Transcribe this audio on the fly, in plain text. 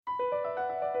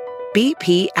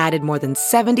BP added more than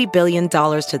 $70 billion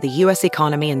to the U.S.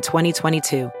 economy in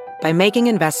 2022 by making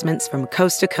investments from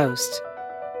coast to coast.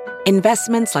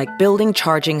 Investments like building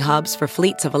charging hubs for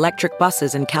fleets of electric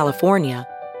buses in California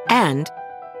and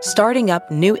starting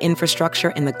up new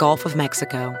infrastructure in the Gulf of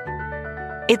Mexico.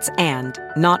 It's and,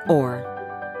 not or.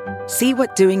 See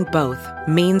what doing both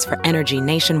means for energy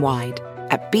nationwide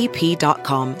at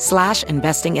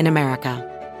bp.com/investing in America.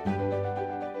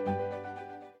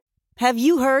 Have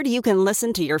you heard you can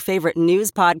listen to your favorite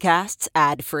news podcasts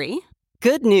ad-free?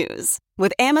 Good news.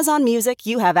 With Amazon Music,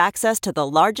 you have access to the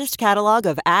largest catalog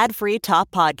of ad-free top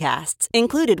podcasts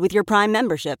included with your Prime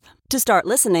membership. To start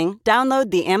listening, download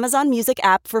the Amazon Music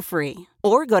app for free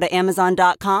or go to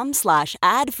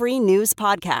amazon.com/ad-free news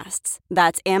podcasts.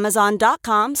 That's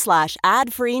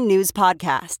amazon.com/ad-free news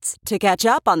podcasts to catch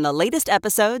up on the latest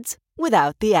episodes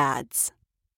without the ads.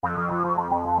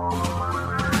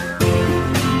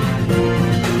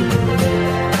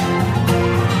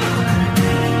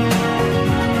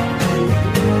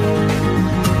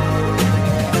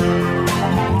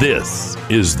 This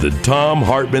is the Thom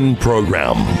Hartmann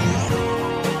Program.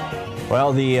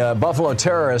 Well, the Buffalo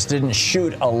terrorist didn't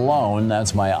shoot alone.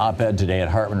 That's my op-ed today at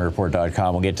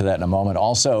HartmannReport.com. We'll get to that in a moment.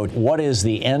 Also, what is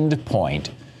the end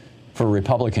point for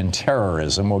Republican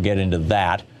terrorism? We'll get into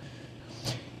that.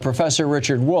 Professor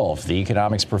Richard Wolff, the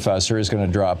economics professor, is going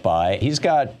to drop by. He's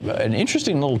got an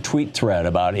interesting little tweet thread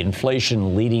about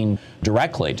inflation leading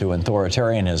directly to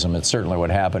authoritarianism. It's certainly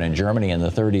what happened in Germany in the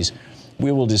 30s.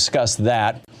 We will discuss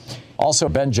that. Also,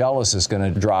 Ben Jealous is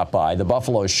going to drop by. The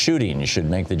Buffalo shooting should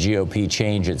make the GOP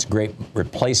change its great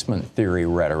replacement theory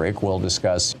rhetoric. We'll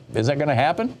discuss, is that going to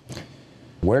happen?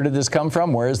 Where did this come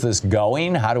from? Where is this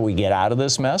going? How do we get out of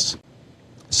this mess?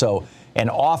 So, an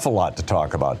awful lot to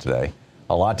talk about today.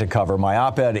 A lot to cover. My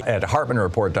op-ed at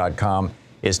HartmannReport.com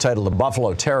is titled "The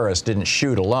Buffalo Terrorist Didn't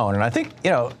Shoot Alone." And I think,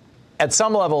 at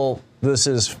some level, this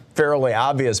is fairly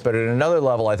obvious. But at another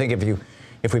level, I think if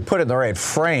we put it in the right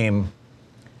frame,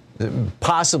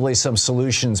 possibly some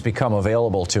solutions become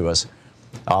available to us.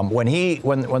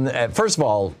 First of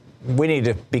all, we need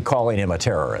to be calling him a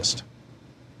terrorist.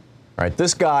 All right,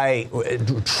 this guy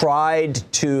tried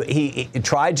to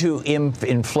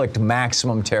inflict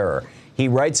maximum terror. He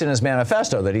writes in his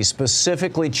manifesto that he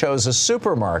specifically chose a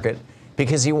supermarket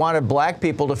because he wanted black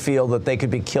people to feel that they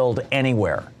could be killed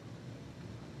anywhere.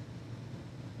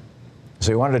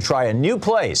 So he wanted to try a new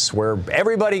place where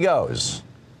everybody goes.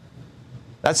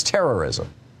 That's terrorism.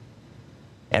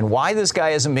 And why this guy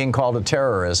isn't being called a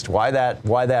terrorist, why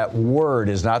that word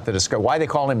is not the description, why they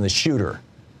call him the shooter,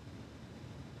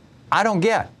 I don't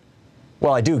get.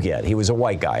 Well, I do get. He was a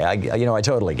white guy. I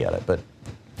totally get it. But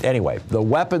anyway, the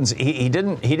weapons, he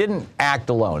didn't act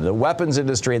alone. The weapons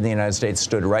industry in the United States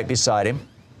stood right beside him.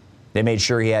 They made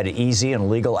sure he had easy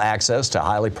and legal access to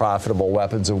highly profitable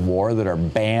weapons of war that are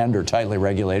banned or tightly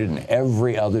regulated in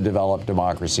every other developed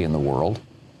democracy in the world.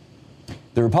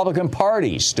 The Republican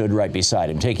Party stood right beside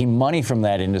him, taking money from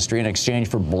that industry in exchange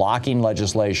for blocking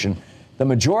legislation the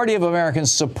majority of Americans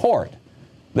support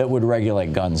that would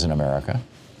regulate guns in America.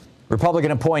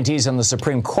 Republican appointees on the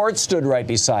Supreme Court stood right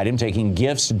beside him, taking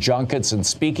gifts, junkets, and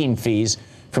speaking fees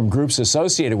from groups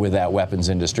associated with that weapons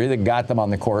industry that got them on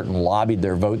the court and lobbied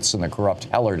their votes in the corrupt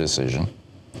Heller decision.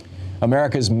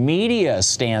 America's media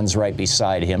stands right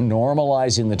beside him,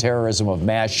 normalizing the terrorism of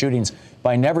mass shootings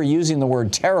by never using the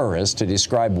word terrorist to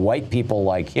describe white people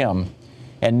like him,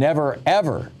 and never,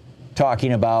 ever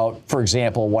talking about, for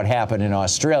example, what happened in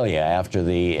Australia after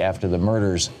the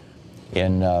murders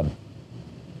in, I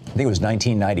think it was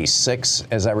 1996,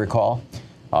 as I recall,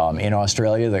 in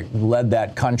Australia, that led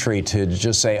that country to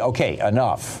just say, okay,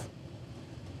 enough.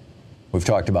 We've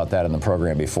talked about that in the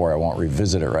program before. I won't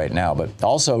revisit it right now. But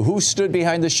also, who stood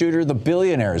behind the shooter? The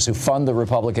billionaires who fund the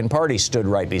Republican Party stood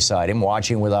right beside him,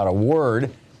 watching without a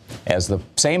word as the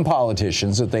same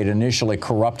politicians that they'd initially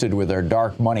corrupted with their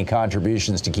dark money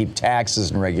contributions to keep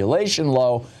taxes and regulation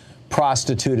low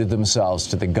prostituted themselves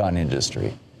to the gun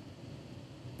industry.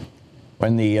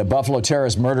 When the Buffalo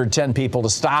terrorists murdered 10 people to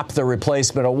stop the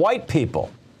replacement of white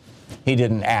people, he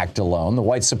didn't act alone. The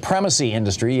white supremacy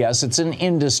industry, yes, it's an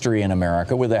industry in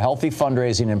America with a healthy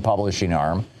fundraising and publishing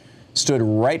arm, stood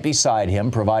right beside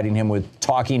him, providing him with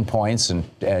talking points and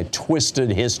twisted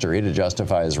history to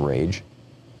justify his rage.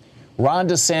 Ron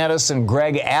DeSantis and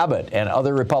Greg Abbott and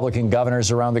other Republican governors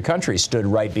around the country stood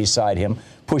right beside him,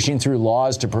 pushing through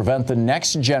laws to prevent the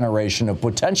next generation of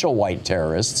potential white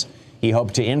terrorists he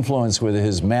hoped to influence with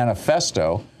his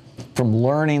manifesto from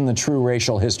learning the true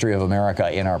racial history of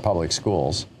America in our public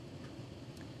schools.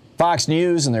 Fox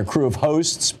News and their crew of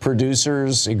hosts,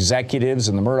 producers, executives,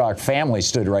 and the Murdoch family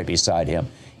stood right beside him,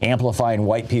 amplifying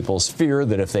white people's fear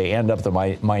that if they end up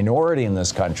the minority in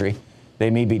this country, they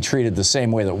may be treated the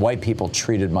same way that white people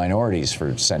treated minorities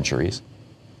for centuries.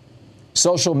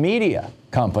 Social media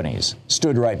companies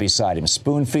stood right beside him,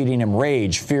 spoon-feeding him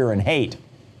rage, fear, and hate,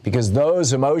 because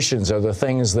those emotions are the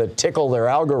things that tickle their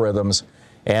algorithms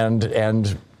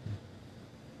and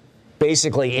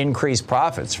basically increase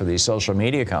profits for these social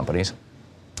media companies.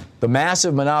 The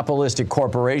massive monopolistic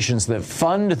corporations that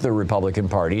fund the Republican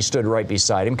Party stood right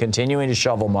beside him, continuing to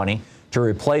shovel money to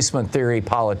replacement theory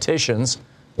politicians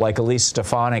like Elise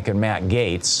Stefanik and Matt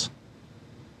Gaetz.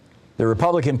 The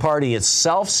Republican Party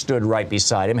itself stood right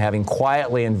beside him, having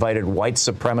quietly invited white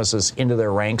supremacists into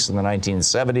their ranks in the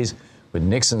 1970s with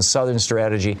Nixon's Southern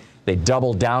strategy. They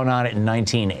doubled down on it in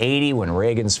 1980 when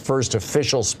Reagan's first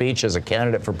official speech as a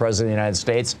candidate for president of the United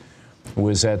States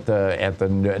was at the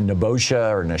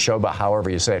Neshoba,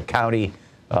 however you say it, county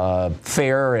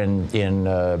fair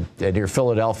near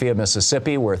Philadelphia,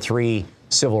 Mississippi, where 3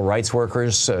 civil rights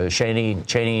workers,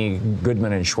 Cheney,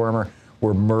 Goodman, and Schwimmer,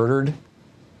 were murdered.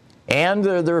 And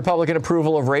the Republican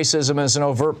approval of racism as an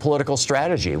overt political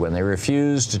strategy when they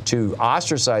refused to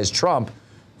ostracize Trump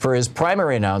for his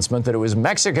primary announcement that it was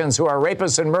Mexicans who are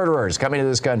rapists and murderers coming to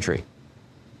this country.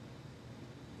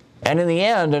 And in the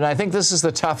end, and I think this is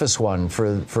the toughest one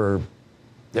for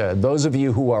those of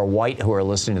you who are white who are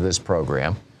listening to this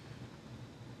program,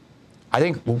 I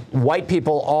think white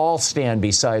people all stand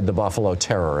beside the Buffalo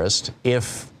terrorist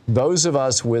if those of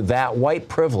us with that white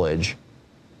privilege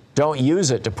don't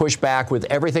use it to push back with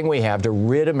everything we have to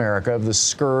rid America of the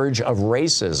scourge of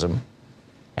racism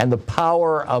and the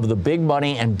power of the big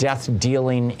money and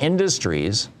death-dealing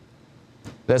industries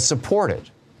that support it.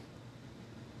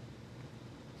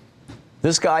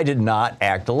 This guy did not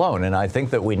act alone, and I think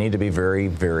that we need to be very,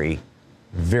 very,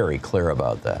 very clear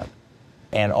about that.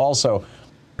 And also,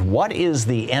 what is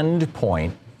the end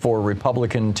point for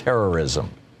Republican terrorism?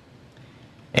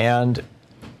 And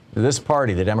this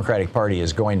party, the Democratic Party,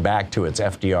 is going back to its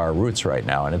FDR roots right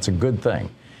now, and it's a good thing.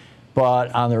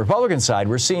 But on the Republican side,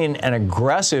 we're seeing an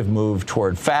aggressive move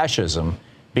toward fascism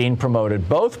being promoted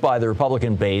both by the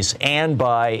Republican base and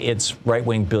by its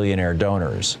right-wing billionaire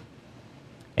donors.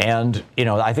 And, you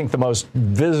know, I think the most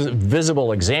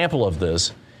visible example of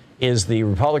this is the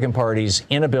Republican Party's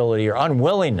inability or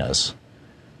unwillingness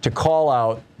to call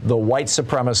out the white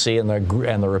supremacy and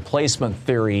the replacement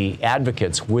theory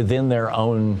advocates within their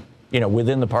own,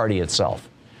 within the party itself.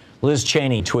 Liz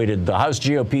Cheney tweeted, "The House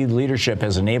GOP leadership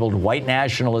has enabled white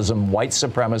nationalism, white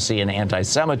supremacy, and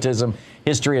anti-Semitism.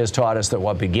 History has taught us that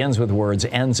what begins with words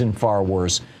ends in far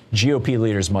worse. GOP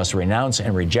leaders must renounce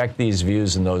and reject these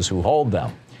views and those who hold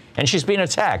them." And she's being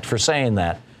attacked for saying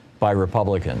that by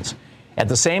Republicans. At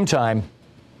the same time,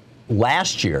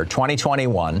 last year,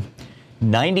 2021,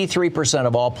 93%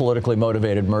 of all politically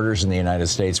motivated murders in the United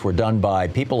States were done by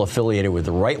people affiliated with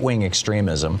right-wing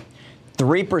extremism,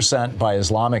 3% by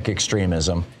Islamic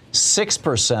extremism,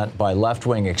 6% by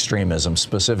left-wing extremism,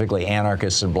 specifically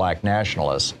anarchists and black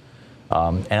nationalists.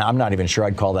 And I'm not even sure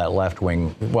I'd call that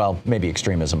left-wing, well, maybe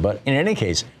extremism. But in any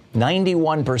case,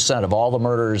 91% of all the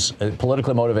murders,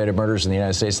 politically motivated murders in the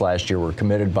United States last year were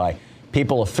committed by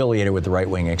people affiliated with the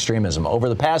right-wing extremism. Over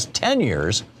the past 10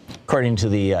 years, according to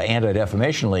the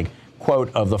Anti-Defamation League, quote,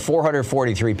 of the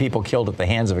 443 people killed at the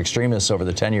hands of extremists over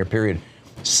the 10-year period,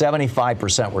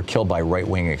 75% were killed by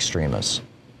right-wing extremists.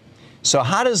 So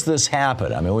how does this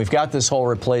happen? I mean, we've got this whole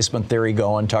replacement theory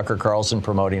going, Tucker Carlson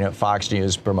promoting it, Fox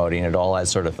News promoting it, all that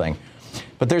sort of thing.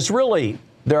 But there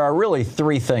are really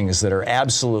 3 things that are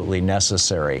absolutely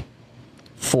necessary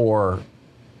for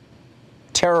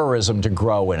terrorism to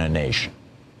grow in a nation.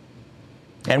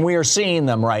 And we are seeing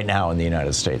them right now in the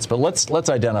United States. But let's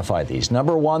identify these.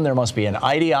 Number 1, there must be an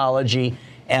ideology,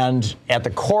 and at the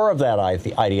core of that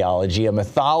ideology, a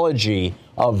mythology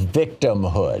of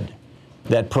victimhood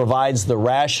that provides the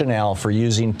rationale for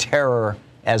using terror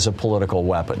as a political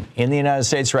weapon. In the United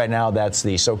States right now, that's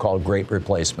the so-called Great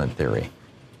Replacement theory.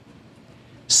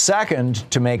 Second,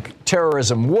 to make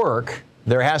terrorism work,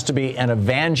 there has to be an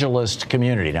evangelist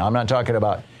community. Now, I'm not talking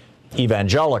about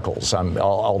evangelicals,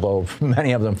 although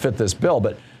many of them fit this bill,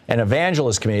 but an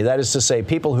evangelist community, that is to say,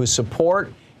 people who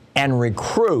support and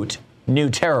recruit new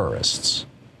terrorists.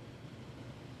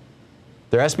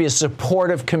 There has to be a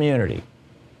supportive community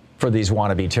for these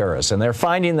wannabe terrorists. And they're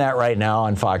finding that right now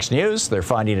on Fox News. They're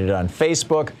finding it on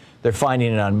Facebook. They're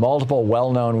finding it on multiple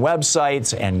well-known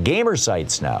websites and gamer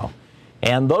sites now.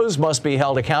 And those must be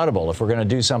held accountable if we're going to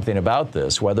do something about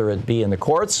this, whether it be in the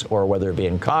courts or whether it be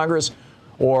in Congress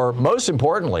or most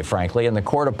importantly, frankly, in the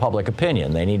court of public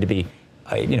opinion. They need to be,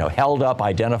 held up,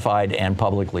 identified, and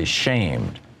publicly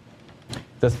shamed.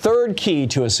 The third key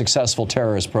to a successful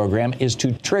terrorist program is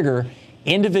to trigger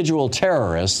individual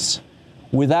terrorists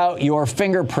without your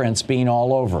fingerprints being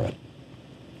all over it,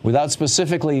 without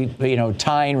specifically,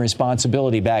 tying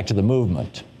responsibility back to the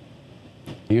movement.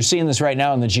 You're seeing this right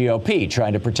now in the GOP,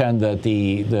 trying to pretend that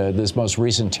this most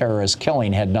recent terrorist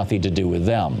killing had nothing to do with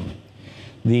them.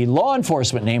 The law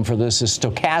enforcement name for this is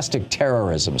stochastic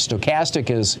terrorism.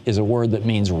 Stochastic is a word that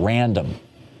means random.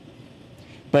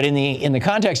 But in the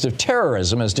context of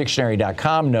terrorism, as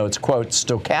dictionary.com notes, quote,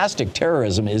 stochastic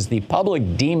terrorism is the public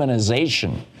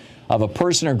demonization of a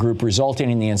person or group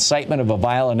resulting in the incitement of a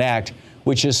violent act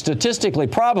which is statistically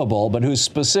probable but whose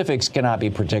specifics cannot be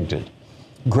predicted.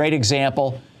 Great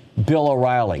example, Bill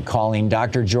O'Reilly calling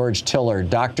Dr. George Tiller,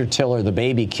 Dr. Tiller the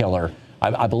baby killer.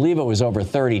 I believe it was over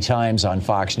 30 times on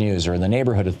Fox News, or in the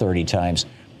neighborhood of 30 times.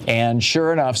 And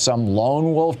sure enough, some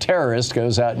lone wolf terrorist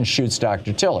goes out and shoots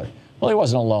Dr. Tiller. Well, he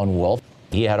wasn't a lone wolf.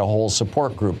 He had a whole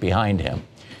support group behind him.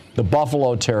 The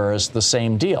Buffalo terrorist, the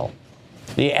same deal.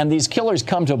 And these killers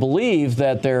come to believe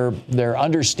that their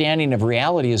understanding of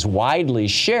reality is widely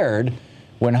shared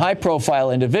when high-profile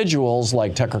individuals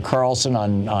like Tucker Carlson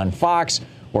on Fox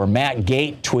or Matt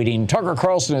Gate tweeting, Tucker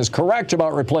Carlson is correct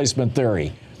about replacement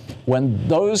theory. When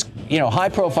those,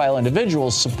 high-profile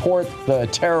individuals support the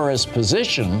terrorist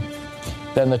position,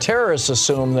 then the terrorists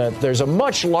assume that there's a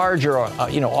much larger,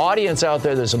 audience out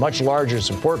there. There's a much larger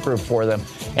support group for them.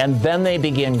 And then they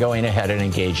begin going ahead and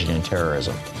engaging in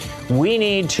terrorism. We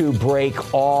need to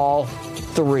break all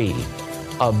three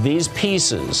of these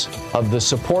pieces of the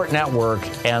support network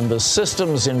and the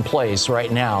systems in place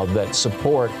right now that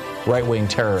support right-wing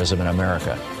terrorism in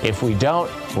America. If we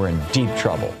don't, we're in deep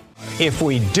trouble. If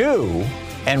we do,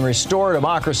 and restore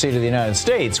democracy to the United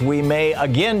States, we may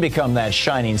again become that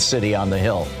shining city on the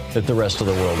hill that the rest of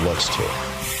the world looks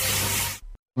to.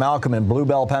 Malcolm in Blue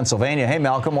Bell, Pennsylvania. Hey,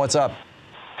 Malcolm, what's up?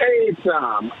 Hey,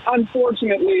 Tom.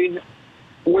 Unfortunately,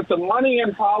 with the money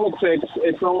in politics,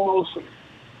 it's almost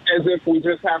as if we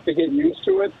just have to get used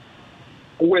to it.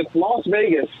 With Las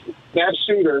Vegas, that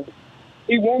shooter,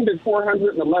 he wounded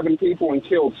 411 people and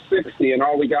killed 60, and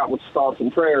all we got was thoughts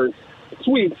and prayers,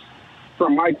 tweets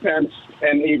from Mike Pence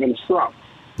and even Trump.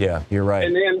 Yeah, you're right.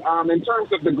 And then in terms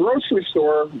of the grocery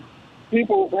store,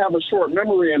 people have a short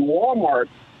memory. In Walmart,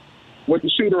 with the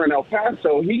shooter in El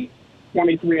Paso, he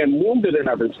 23 and wounded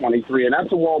another 23, and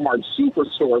that's a Walmart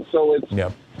superstore. So it's.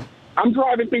 Yep. I'm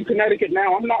driving through Connecticut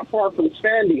now. I'm not far from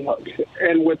Sandy Hook,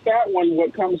 and with that one,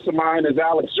 what comes to mind is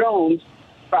Alex Jones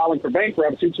filing for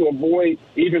bankruptcy to avoid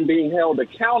even being held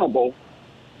accountable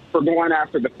for going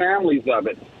after the families of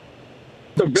it.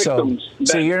 The victims.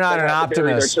 So you're not an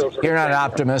optimist. You're not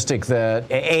optimistic that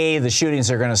A, the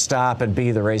shootings are going to stop, and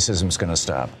B, the racism's going to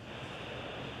stop.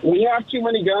 We have too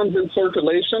many guns in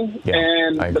circulation,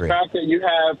 and the fact that you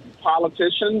have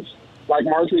politicians like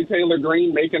Marjorie Taylor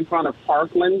Greene making fun of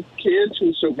Parkland kids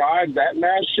who survived that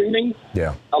mass shooting,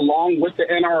 along with the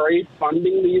NRA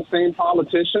funding these same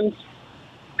politicians,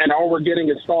 and all we're getting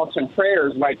is thoughts and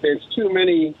prayers. Like, there's too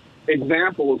many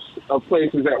examples of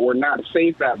places that we're not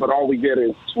safe at, but all we get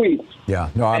is tweets. Yeah,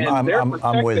 no,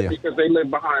 I'm with you. Because they live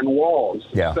behind walls.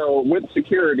 Yeah. So with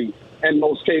security, in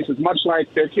most cases, much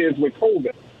like their kids with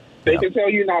COVID, they can tell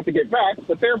you not to get vaxxed,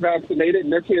 but they're vaccinated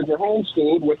and their kids are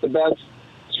homeschooled with the best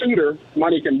shooter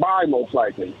money can buy, most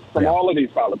likely, from all of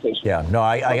these politicians. Yeah, no,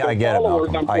 I get it,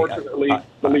 Malcolm. Unfortunately,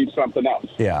 believe something else.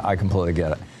 Yeah, I completely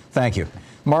get it. Thank you.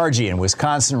 Margie in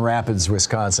Wisconsin Rapids,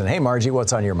 Wisconsin. Hey, Margie,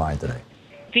 what's on your mind today?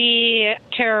 The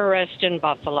terrorist in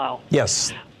Buffalo.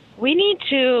 Yes. We need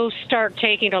to start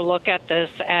taking a look at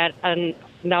this at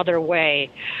another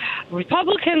way.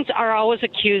 Republicans are always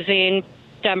accusing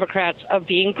Democrats of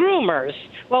being groomers.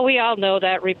 Well, we all know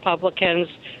that Republicans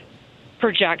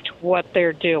project what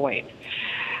they're doing.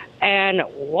 And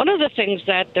one of the things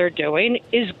that they're doing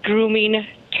is grooming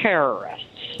terrorists.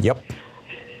 Yep.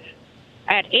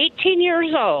 At 18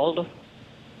 years old,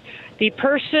 the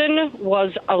person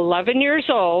was 11 years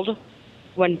old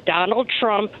when Donald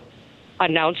Trump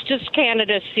announced his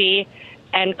candidacy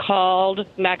and called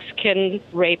Mexican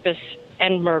rapists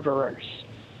and murderers.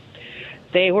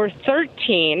 They were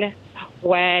 13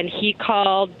 when he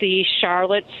called the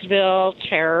Charlottesville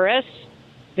terrorists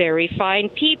very fine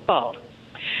people.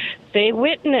 They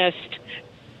witnessed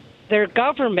their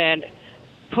government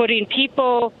putting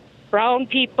people, brown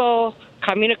people,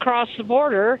 coming across the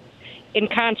border in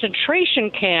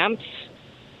concentration camps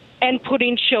and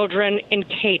putting children in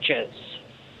cages.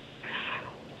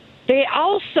 They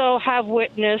also have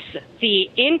witnessed the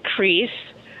increase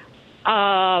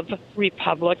of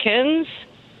Republicans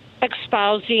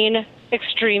espousing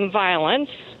extreme violence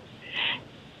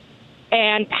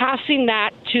and passing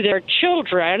that to their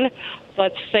children.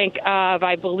 Let's think of,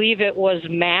 I believe it was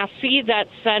Massey that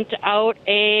sent out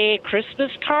a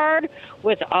Christmas card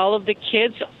with all of the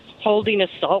kids holding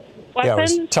assault weapons.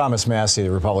 Yeah, it was Thomas Massey,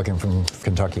 the Republican from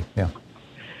Kentucky. Yeah.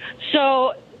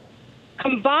 So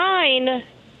combine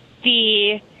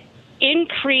the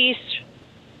increased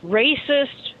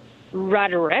racist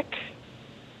rhetoric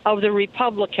of the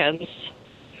Republicans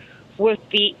with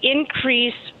the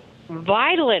increased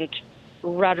violent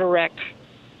rhetoric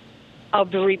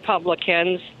of the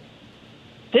Republicans.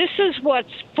 This is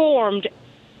what's formed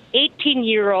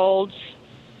 18-year-olds,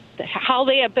 how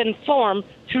they have been formed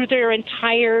through their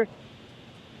entire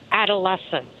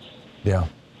adolescence. Yeah,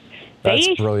 that's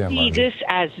brilliant, They see Margie. this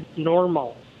as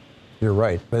normal. You're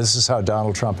right. This is how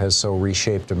Donald Trump has so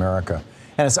reshaped America.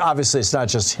 And it's not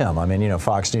just him. I mean,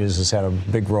 Fox News has had a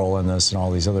big role in this, and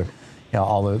all these other,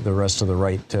 all the rest of the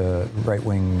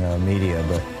right-wing media.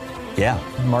 But yeah,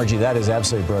 Margie, that is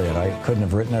absolutely brilliant. I couldn't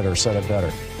have written it or said it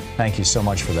better. Thank you so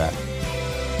much for that.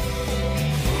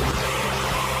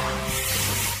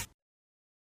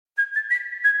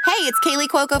 Hey, it's Kaylee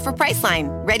Cuoco for Priceline.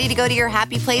 Ready to go to your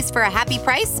happy place for a happy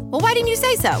price? Well, why didn't you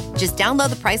say so? Just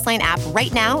download the Priceline app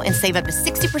right now and save up to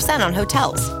 60% on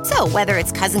hotels. So whether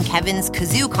it's Cousin Kevin's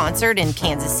Kazoo Concert in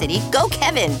Kansas City, go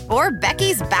Kevin, or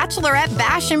Becky's Bachelorette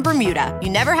Bash in Bermuda,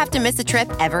 you never have to miss a trip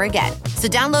ever again. So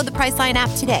download the Priceline app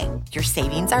today. Your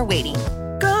savings are waiting.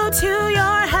 Go to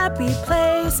your happy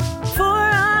place for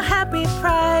a happy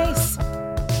price.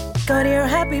 Go to your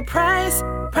happy price,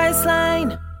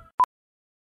 Priceline.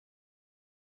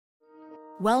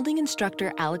 Welding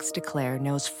instructor Alex DeClaire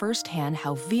knows firsthand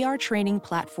how VR training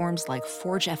platforms like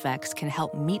ForgeFX can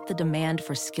help meet the demand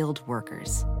for skilled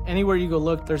workers. Anywhere you go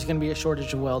look, there's going to be a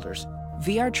shortage of welders.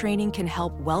 VR training can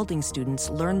help welding students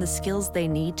learn the skills they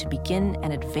need to begin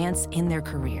and advance in their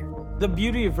career. The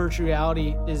beauty of virtual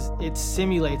reality is it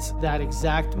simulates that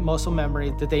exact muscle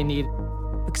memory that they need.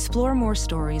 Explore more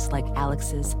stories like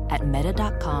Alex's at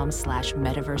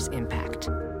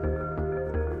meta.com/metaverseimpact.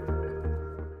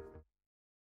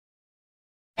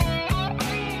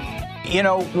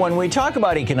 When we talk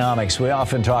about economics, we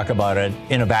often talk about it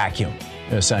in a vacuum,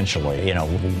 essentially.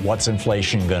 What's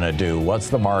inflation going to do? What's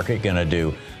the market going to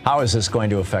do? How is this going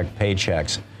to affect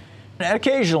paychecks? And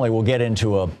occasionally we'll get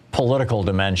into a political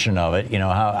dimension of it.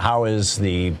 How is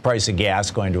the price of gas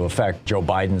going to affect Joe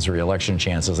Biden's reelection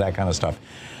chances, that kind of stuff.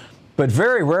 But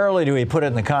very rarely do we put it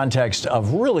in the context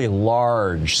of really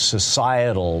large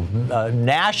societal,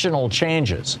 national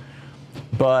changes.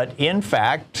 But in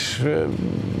fact,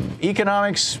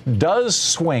 economics does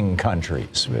swing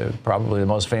countries. Probably the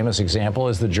most famous example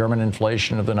is the German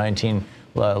inflation of the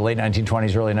late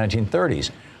 1920s, early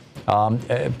 1930s.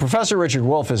 Professor Richard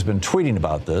Wolff has been tweeting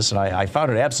about this, and I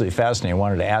found it absolutely fascinating. I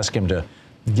wanted to ask him to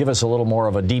give us a little more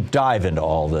of a deep dive into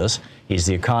all this. He's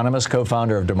the economist,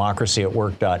 co-founder of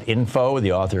democracyatwork.info,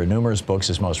 the author of numerous books.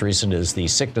 His most recent is The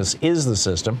Sickness is the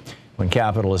System, When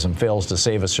Capitalism Fails to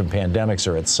Save Us from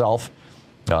Pandemics or Itself.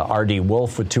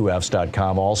 rdwolf with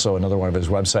 2Fs.com, also another one of his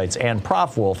websites, and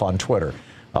Prof. Wolf on Twitter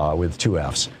with 2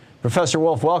 Fs. Professor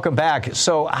Wolf, welcome back.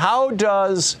 So how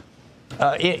does,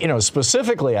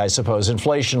 specifically, I suppose,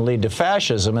 inflation lead to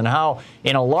fascism, and how,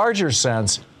 in a larger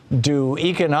sense, do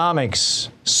economics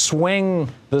swing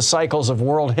the cycles of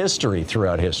world history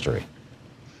throughout history?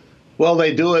 Well,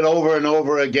 they do it over and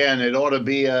over again. It ought to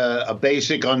be a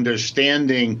basic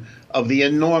understanding of the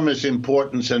enormous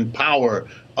importance and power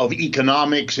of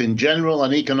economics in general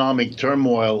and economic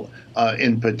turmoil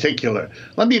in particular.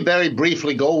 Let me very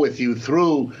briefly go with you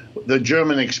through the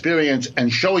German experience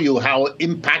and show you how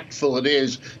impactful it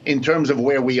is in terms of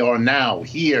where we are now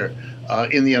here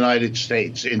in the United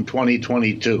States in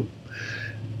 2022.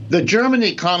 The German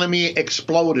economy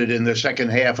exploded in the second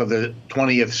half of the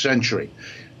 20th century.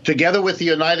 Together with the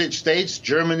United States,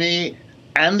 Germany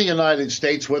and the United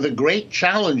States were the great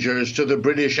challengers to the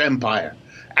British Empire.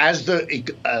 As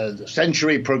the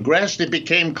century progressed, it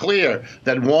became clear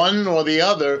that one or the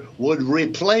other would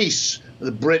replace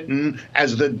Britain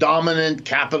as the dominant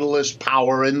capitalist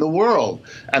power in the world,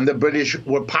 and the British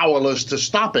were powerless to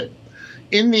stop it.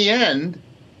 In the end,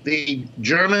 the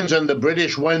Germans and the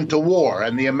British went to war,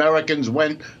 and the Americans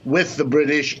went with the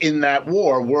British in that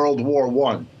war, World War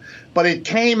I. But it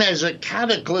came as a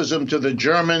cataclysm to the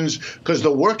Germans because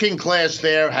the working class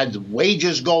there had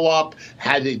wages go up,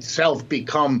 had itself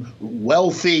become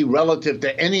wealthy relative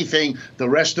to anything the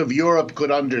rest of Europe could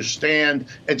understand,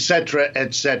 et cetera,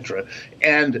 et cetera.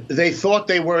 And they thought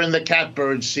they were in the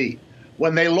catbird seat.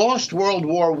 When they lost World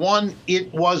War I,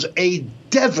 it was a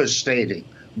devastating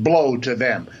blow to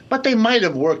them. But they might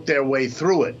have worked their way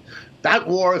through it. That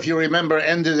war, if you remember,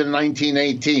 ended in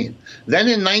 1918. Then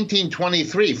in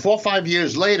 1923, 4 or 5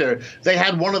 years later, they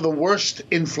had one of the worst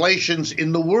inflations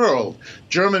in the world.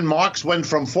 German marks went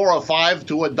from 4 or 5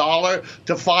 to $1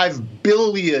 to 5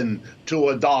 billion to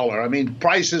 $1. I mean,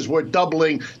 prices were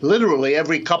doubling literally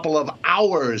every couple of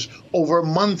hours over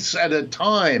months at a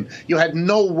time. You had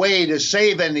no way to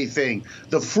save anything.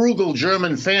 The frugal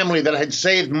German family that had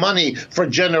saved money for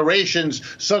generations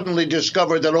suddenly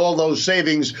discovered that all those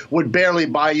savings would barely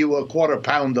buy you a quarter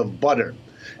pound of butter.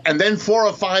 And then 4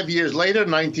 or 5 years later,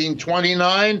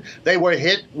 1929, they were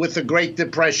hit with the Great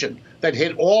Depression that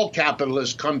hit all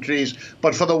capitalist countries.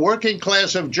 But for the working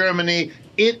class of Germany,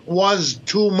 it was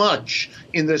too much.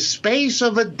 In the space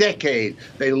of a decade,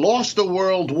 they lost the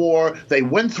World War, they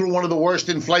went through one of the worst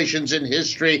inflations in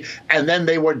history, and then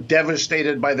they were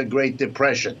devastated by the Great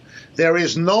Depression. There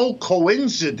is no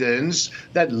coincidence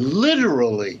that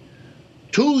literally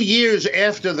 2 years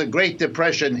after the Great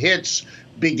Depression hits,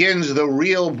 begins the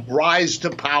real rise to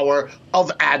power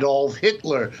of Adolf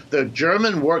Hitler. The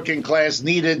German working class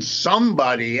needed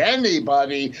somebody,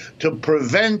 anybody, to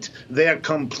prevent their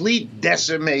complete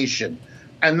decimation.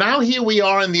 And now here we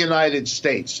are in the United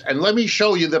States. And let me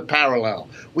show you the parallel.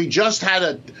 We just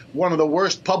had one of the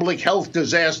worst public health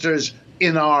disasters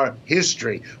in our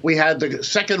history. We had the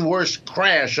second worst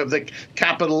crash of the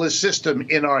capitalist system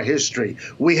in our history.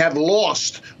 We have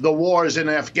lost the wars in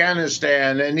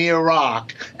Afghanistan and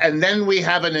Iraq. And then we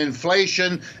have an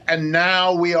inflation, and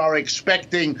now we are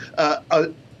expecting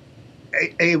a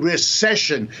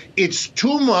recession. It's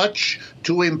too much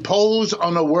to impose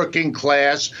on a working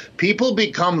class. People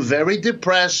become very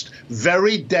depressed,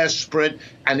 very desperate,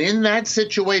 and in that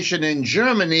situation in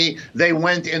Germany, they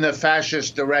went in a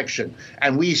fascist direction.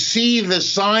 And we see the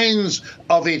signs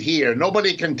of it here.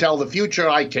 Nobody can tell the future.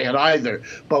 I can't either.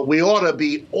 But we ought to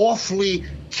be awfully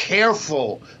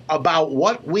careful about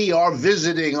what we are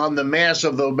visiting on the mass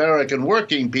of the American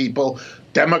working people,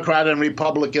 Democrat and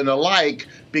Republican alike,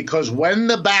 because when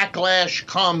the backlash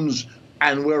comes,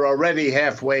 and we're already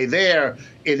halfway there,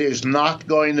 it is not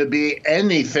going to be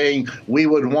anything we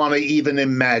would want to even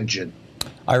imagine.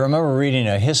 I remember reading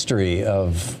a history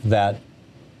of that,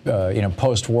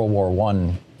 post-World War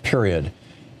I period,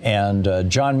 and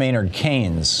John Maynard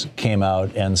Keynes came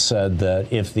out and said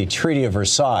that if the Treaty of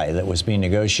Versailles that was being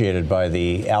negotiated by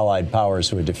the Allied powers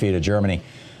who had defeated Germany,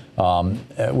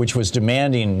 which was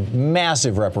demanding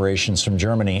massive reparations from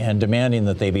Germany and demanding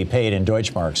that they be paid in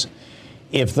Deutschmarks,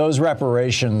 if those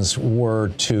reparations were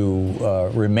to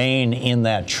remain in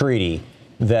that treaty,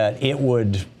 that it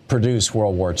would produce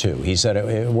World War II. He said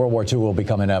World War II will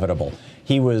become inevitable.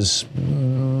 He was,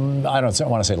 I don't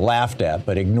want to say laughed at,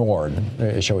 but ignored,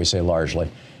 shall we say, largely.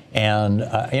 And,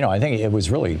 I think it was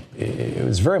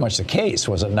very much the case,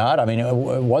 was it not? I mean, it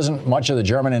wasn't much of the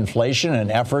German inflation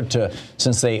an effort to,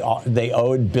 since they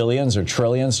owed billions or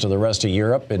trillions to the rest of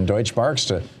Europe in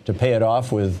Deutschmarks, to pay it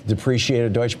off with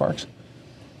depreciated Deutschmarks?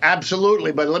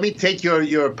 Absolutely. But let me take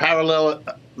your parallel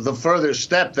the further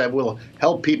step that will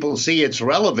help people see its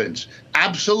relevance.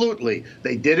 Absolutely.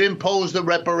 They did impose the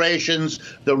reparations.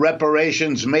 The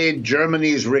reparations made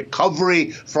Germany's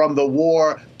recovery from the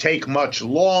war take much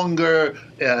longer,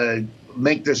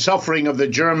 make the suffering of the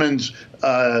Germans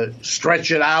stretch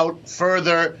it out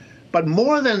further. But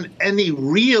more than any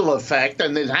real effect,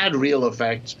 and it had real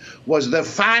effects, was the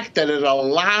fact that it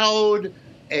allowed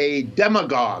a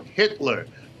demagogue, Hitler,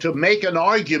 to make an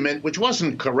argument which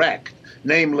wasn't correct.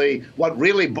 Namely, what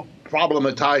really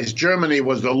problematized Germany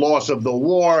was the loss of the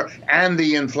war and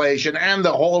the inflation and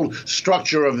the whole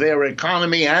structure of their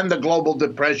economy and the global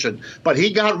depression. But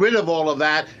he got rid of all of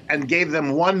that and gave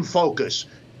them one focus.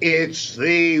 It's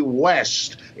the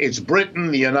West. It's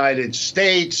Britain, the United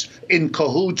States, in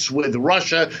cahoots with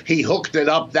Russia. He hooked it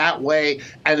up that way.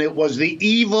 And it was the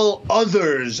evil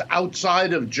others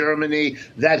outside of Germany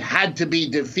that had to be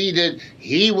defeated.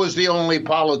 He was the only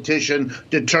politician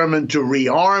determined to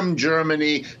rearm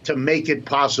Germany to make it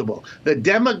possible. The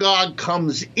demagogue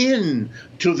comes in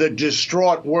to the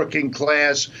distraught working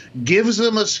class, gives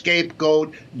them a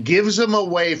scapegoat, gives them a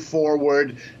way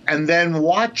forward, and then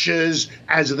watches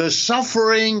as the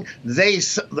suffering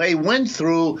they went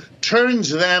through turns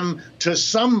them to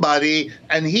somebody,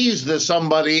 and he's the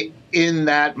somebody in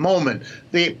that moment.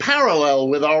 The parallel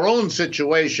with our own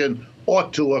situation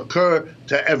ought to occur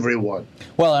to everyone.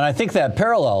 Well, and I think that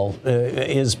parallel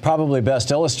is probably best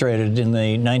illustrated in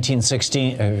the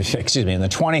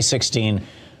 2016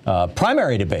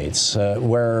 primary debates,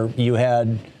 where you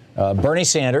had Bernie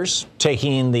Sanders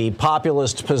taking the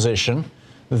populist position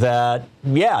that,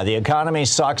 yeah, the economy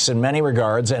sucks in many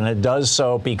regards, and it does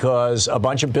so because a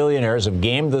bunch of billionaires have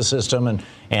gamed the system,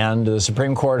 and the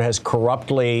Supreme Court has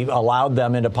corruptly allowed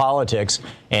them into politics,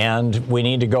 and we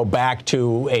need to go back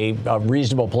to a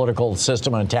reasonable political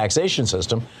system and a taxation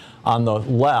system. On the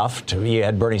left, you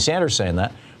had Bernie Sanders saying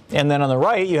that. And then on the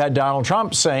right, you had Donald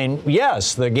Trump saying,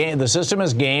 yes, the system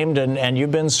is gamed and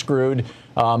you've been screwed,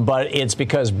 but it's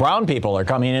because brown people are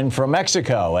coming in from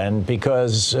Mexico and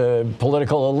because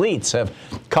political elites have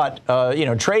cut,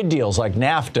 trade deals like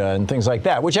NAFTA and things like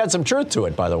that, which had some truth to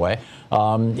it, by the way.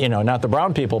 Not the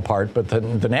brown people part, but the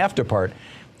NAFTA part.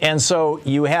 And so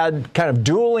you had kind of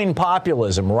dueling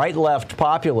populism, right-left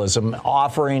populism,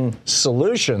 offering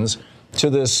solutions to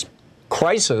this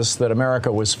crisis that America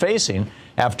was facing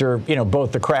after,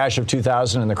 both the crash of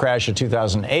 2000 and the crash of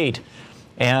 2008.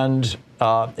 And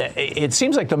it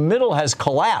seems like the middle has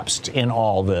collapsed in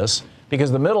all this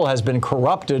because the middle has been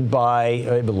corrupted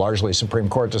by largely Supreme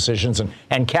Court decisions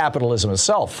and capitalism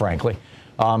itself, frankly.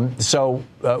 I'm assuming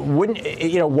that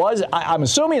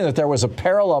there was a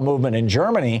parallel movement in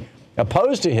Germany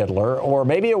opposed to Hitler, or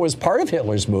maybe it was part of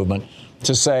Hitler's movement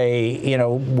to say,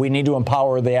 we need to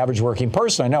empower the average working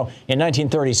person. I know in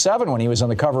 1937, when he was on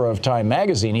the cover of Time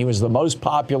magazine, he was the most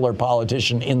popular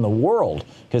politician in the world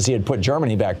because he had put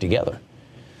Germany back together.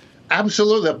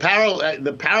 Absolutely.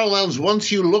 The parallels,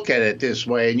 once you look at it this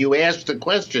way and you ask the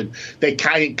question, they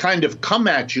kind of come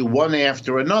at you one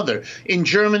after another. In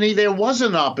Germany, there was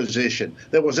an opposition.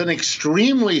 There was an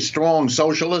extremely strong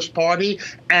socialist party,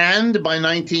 and by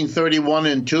 1931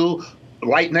 and 2,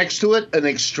 right next to it, an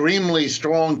extremely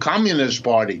strong Communist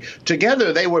Party.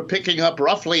 Together, they were picking up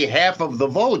roughly half of the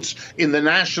votes in the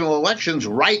national elections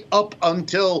right up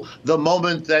until the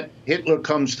moment that Hitler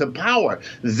comes to power.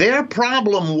 Their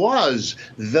problem was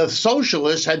the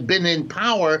socialists had been in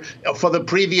power for the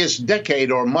previous decade,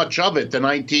 or much of it, the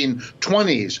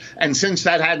 1920s. And since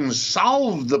that hadn't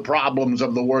solved the problems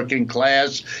of the working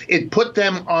class, it put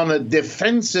them on a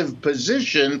defensive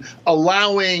position,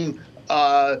 allowing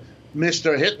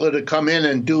Mr. Hitler to come in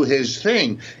and do his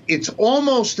thing. It's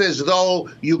almost as though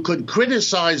you could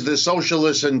criticize the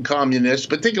socialists and communists,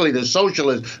 particularly the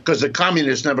socialists, because the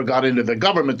communists never got into the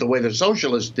government the way the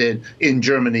socialists did in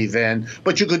Germany then.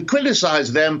 But you could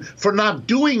criticize them for not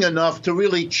doing enough to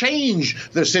really change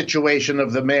the situation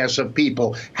of the mass of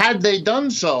people. Had they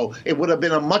done so, it would have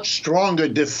been a much stronger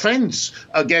defense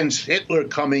against Hitler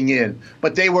coming in.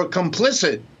 But they were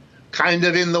complicit, kind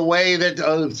of in the way that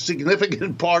a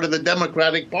significant part of the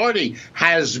Democratic Party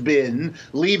has been,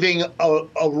 leaving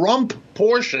a rump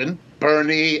portion,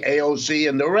 Bernie, AOC,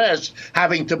 and the rest,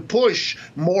 having to push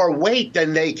more weight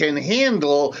than they can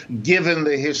handle, given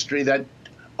the history that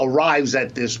arrives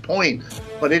at this point.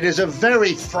 But it is a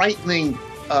very frightening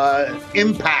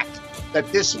impact that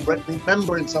this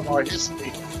remembrance of our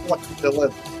history ought to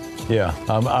deliver. Yeah,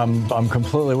 I'm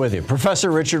completely with you. Professor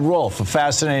Richard Wolff, a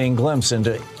fascinating glimpse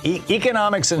into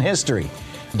economics and history.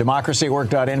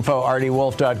 democracyatwork.info,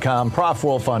 rdwolf.com, Prof.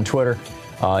 Wolff on Twitter.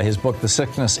 His book, The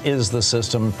Sickness is the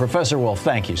System. Professor Wolff,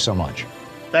 thank you so much.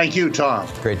 Thank you, Tom.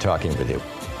 Great talking with you.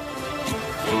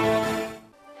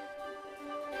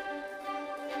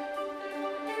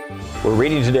 We're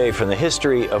reading today from the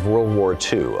History of World War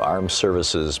II, Armed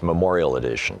Services Memorial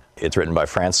Edition. It's written by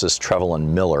Francis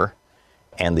Trevelyan Miller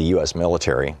and the U.S.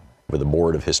 military, with the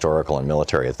Board of Historical and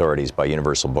Military Authorities by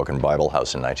Universal Book and Bible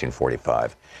House in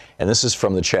 1945. And this is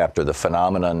from the chapter, The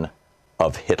Phenomenon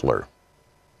of Hitler.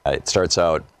 It starts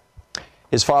out,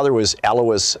 his father was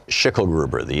Alois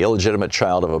Schicklgruber, the illegitimate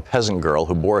child of a peasant girl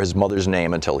who bore his mother's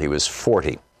name until he was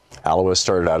 40. Alois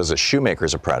started out as a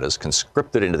shoemaker's apprentice.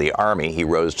 Conscripted into the army, he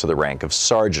rose to the rank of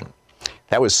sergeant.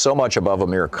 That was so much above a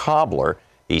mere cobbler,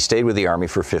 he stayed with the army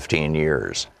for 15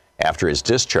 years. After his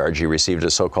discharge, he received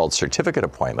a so-called certificate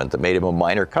appointment that made him a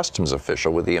minor customs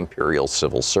official with the Imperial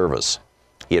Civil Service.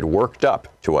 He had worked up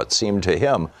to what seemed to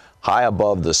him high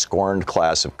above the scorned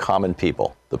class of common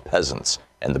people, the peasants,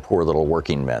 and the poor little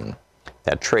working men.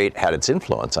 That trait had its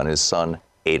influence on his son,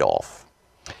 Adolf.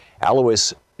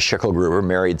 Alois Schicklgruber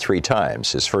married 3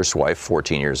 times. His first wife,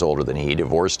 14 years older than he,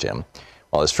 divorced him.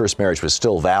 While his first marriage was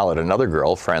still valid, another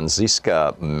girl,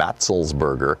 Franziska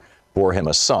Matzelsberger, bore him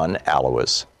a son,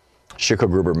 Alois.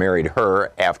 Schicklgruber married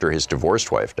her after his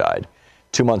divorced wife died.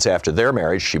 2 months after their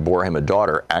marriage, she bore him a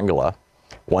daughter, Angela.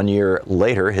 1 year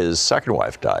later, his second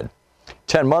wife died.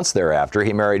 10 months thereafter,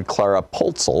 he married Clara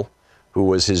Polzel, who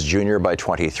was his junior by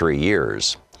 23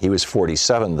 years. He was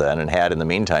 47 then and had in the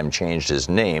meantime changed his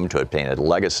name to obtain a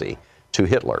legacy to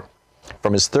Hitler.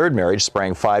 From his third marriage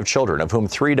sprang 5 children, of whom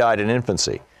 3 died in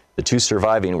infancy. The two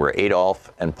surviving were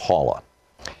Adolf and Paula.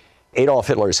 Adolf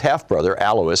Hitler's half-brother,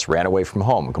 Alois, ran away from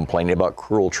home, complaining about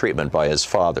cruel treatment by his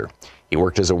father. He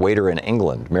worked as a waiter in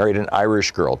England, married an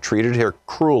Irish girl, treated her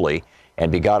cruelly,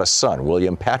 and begot a son,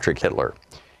 William Patrick Hitler.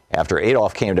 After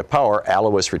Adolf came to power,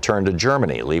 Alois returned to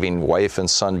Germany, leaving wife and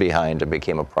son behind, and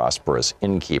became a prosperous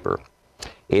innkeeper.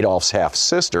 Adolf's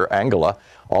half-sister, Angela,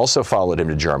 also followed him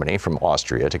to Germany from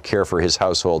Austria to care for his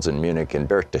households in Munich and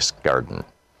Berchtesgaden.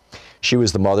 She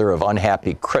was the mother of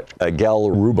unhappy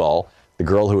Gell Rubal, the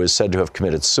girl who is said to have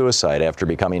committed suicide after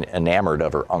becoming enamored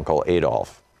of her uncle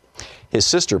Adolf. His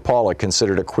sister Paula,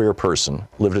 considered a queer person,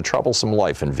 lived a troublesome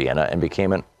life in Vienna and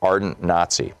became an ardent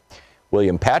Nazi.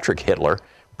 William Patrick Hitler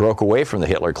broke away from the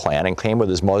Hitler clan and came with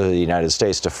his mother to the United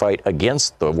States to fight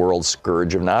against the world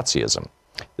scourge of Nazism.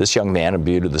 This young man,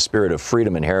 imbued with the spirit of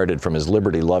freedom inherited from his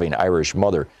liberty-loving Irish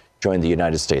mother, joined the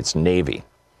United States Navy.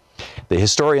 The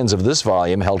historians of this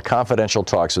volume held confidential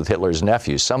talks with Hitler's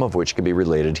nephews, some of which can be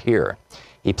related here.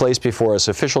 He placed before us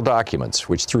official documents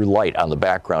which threw light on the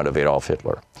background of Adolf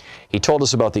Hitler. He told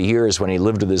us about the years when he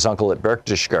lived with his uncle at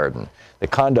Berchtesgaden, the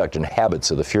conduct and habits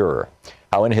of the Führer,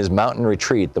 how in his mountain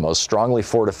retreat, the most strongly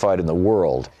fortified in the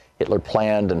world, Hitler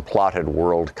planned and plotted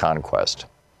world conquest.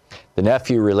 The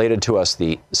nephew related to us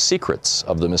the secrets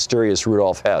of the mysterious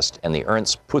Rudolf Hess and the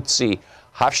Ernst Putzi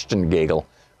Hofstadtgegel,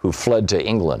 who fled to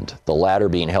England, the latter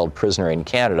being held prisoner in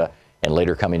Canada and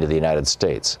later coming to the United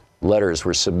States. Letters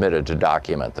were submitted to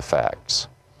document the facts.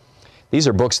 These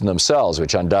are books in themselves,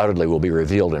 which undoubtedly will be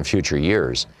revealed in future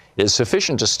years. It is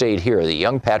sufficient to state here that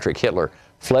young Patrick Hitler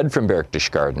fled from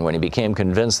Berchtesgaden when he became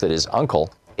convinced that his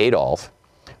uncle, Adolf,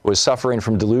 was suffering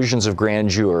from delusions of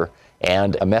grandeur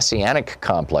and a messianic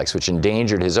complex which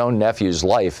endangered his own nephew's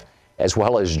life as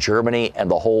well as Germany and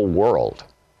the whole world.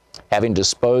 Having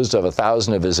disposed of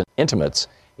 1,000 of his intimates,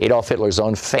 Adolf Hitler's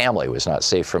own family was not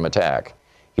safe from attack.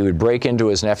 He would break into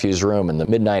his nephew's room in the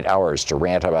midnight hours to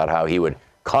rant about how he would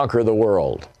conquer the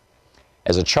world.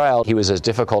 As a child, he was as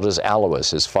difficult as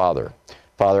Alois, his father.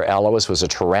 Father Alois was a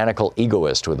tyrannical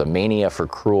egoist with a mania for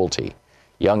cruelty.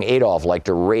 Young Adolf liked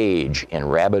to rage in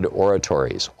rabid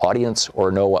oratories, audience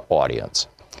or no audience.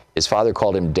 His father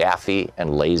called him daffy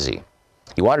and lazy.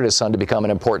 He wanted his son to become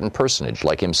an important personage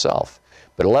like himself.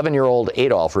 But 11-year-old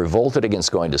Adolf revolted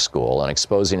against going to school and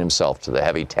exposing himself to the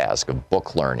heavy task of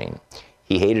book learning.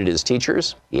 He hated his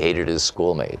teachers, he hated his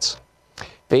schoolmates.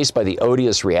 Faced by the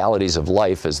odious realities of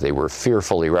life as they were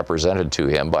fearfully represented to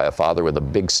him by a father with a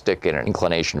big stick and an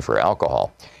inclination for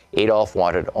alcohol, Adolf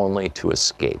wanted only to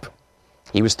escape.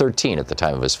 He was 13 at the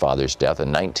time of his father's death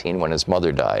and 19 when his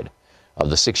mother died. Of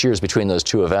the 6 years between those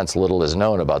two events, little is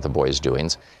known about the boy's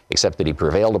doings, except that he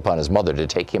prevailed upon his mother to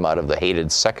take him out of the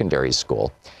hated secondary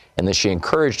school, and that she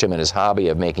encouraged him in his hobby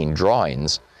of making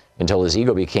drawings until his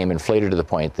ego became inflated to the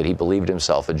point that he believed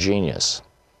himself a genius.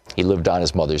 He lived on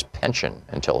his mother's pension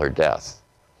until her death.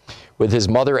 With his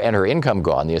mother and her income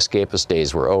gone, the escapist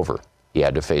days were over. He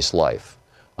had to face life.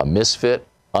 A misfit,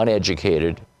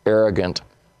 uneducated, arrogant,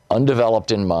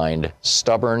 undeveloped in mind,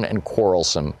 stubborn and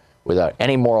quarrelsome, without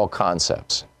any moral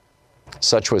concepts.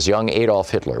 Such was young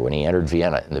Adolf Hitler when he entered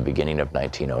Vienna in the beginning of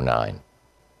 1909.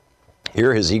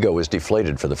 Here his ego was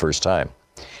deflated for the first time.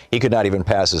 He could not even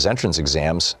pass his entrance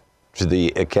exams to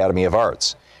the Academy of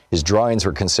Arts. His drawings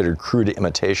were considered crude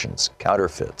imitations,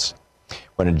 counterfeits.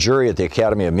 When a jury at the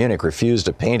Academy of Munich refused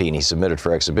a painting he submitted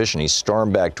for exhibition, he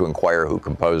stormed back to inquire who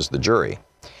composed the jury.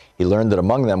 He learned that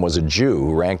among them was a Jew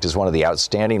who ranked as one of the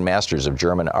outstanding masters of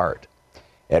German art.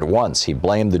 At once, he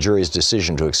blamed the jury's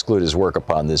decision to exclude his work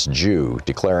upon this Jew,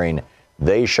 declaring,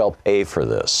 "They shall pay for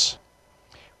this."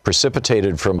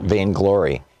 Precipitated from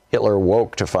vainglory, Hitler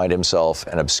woke to find himself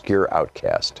an obscure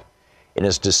outcast. In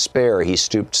his despair, he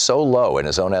stooped so low in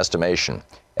his own estimation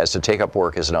as to take up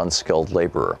work as an unskilled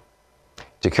laborer.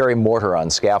 To carry mortar on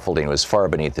scaffolding was far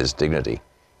beneath his dignity.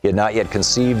 He had not yet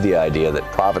conceived the idea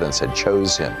that Providence had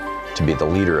chose him to be the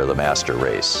leader of the master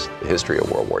race, the history of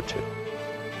World War II.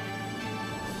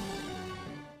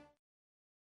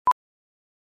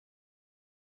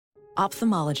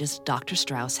 Ophthalmologist Dr.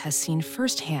 Strauss has seen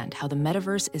firsthand how the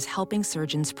metaverse is helping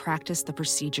surgeons practice the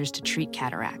procedures to treat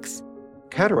cataracts.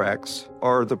 Cataracts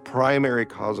are the primary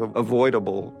cause of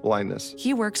avoidable blindness.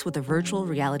 He works with a virtual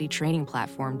reality training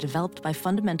platform developed by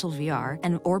Fundamental VR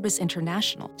and Orbis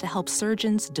International to help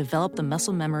surgeons develop the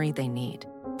muscle memory they need.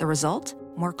 The result?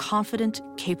 More confident,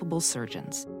 capable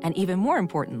surgeons. And even more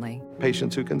importantly,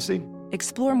 patients who can see.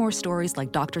 Explore more stories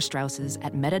like Dr. Strauss's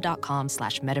at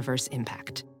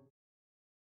meta.com/metaverseimpact.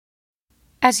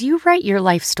 As you write your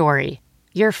life story,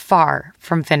 you're far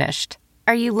from finished.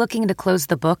 Are you looking to close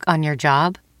the book on your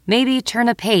job? Maybe turn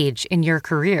a page in your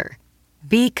career?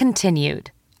 Be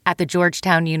continued. at the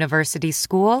Georgetown University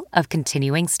School of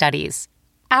Continuing Studies.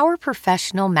 Our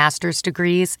professional master's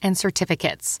degrees and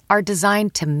certificates are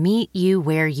designed to meet you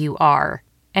where you are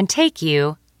and take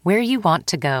you where you want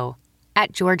to go.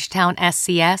 At Georgetown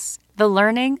SCS, the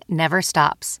learning never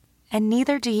stops, and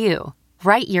neither do you.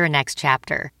 Write your next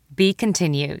chapter. Be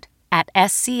continued at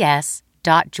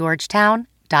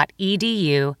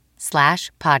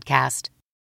scs.georgetown.edu/podcast.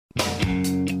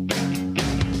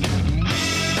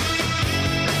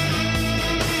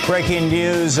 Breaking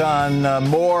news on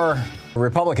more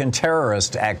Republican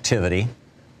terrorist activity.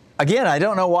 Again, I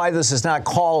don't know why this is not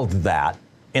called that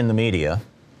in the media,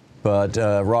 but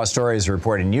Raw Stories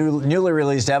reporting newly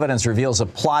released evidence reveals a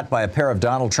plot by a pair of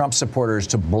Donald Trump supporters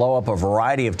to blow up a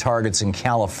variety of targets in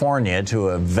California to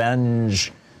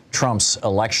avenge Trump's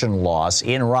election loss.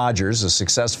 Ian Rogers, a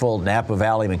successful Napa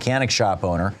Valley mechanic shop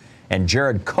owner, and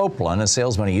Jared Copeland, a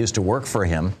salesman who used to work for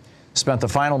him, spent the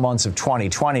final months of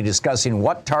 2020 discussing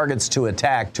what targets to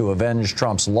attack to avenge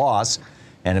Trump's loss.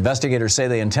 And investigators say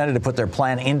they intended to put their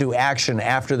plan into action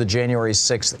after the January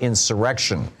 6th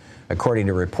insurrection, according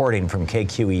to reporting from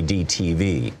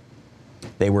KQED-TV.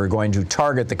 They were going to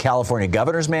target the California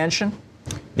governor's mansion,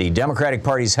 the Democratic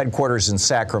Party's headquarters in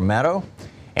Sacramento,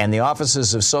 and the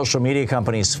offices of social media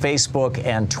companies Facebook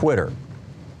and Twitter.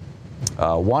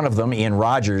 One of them, Ian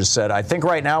Rogers, said, "I think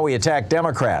right now we attack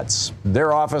Democrats,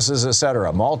 their offices,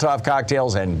 etc., Molotov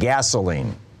cocktails and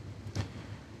gasoline."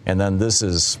 And then this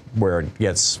is where it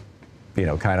gets,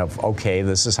 kind of, okay,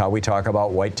 this is how we talk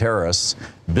about white terrorists.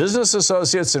 Business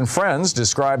associates and friends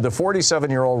described the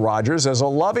 47-year-old Rogers as a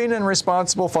loving and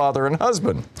responsible father and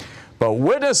husband. But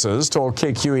witnesses told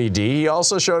KQED he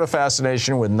also showed a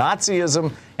fascination with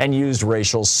Nazism and used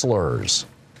racial slurs.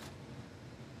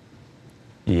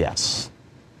 Yes.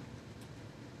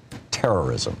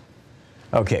 Terrorism.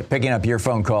 Okay, picking up your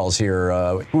phone calls here.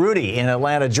 Rudy in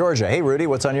Atlanta, Georgia. Hey, Rudy,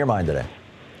 what's on your mind today?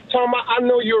 Tom, I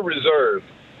know you're reserved.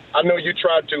 I know you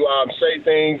try to say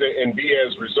things and be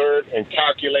as reserved and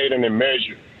calculating and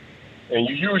measured. And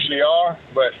you usually are,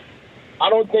 but I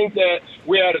don't think that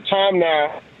we're at a time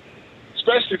now,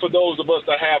 especially for those of us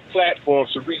that have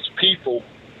platforms to reach people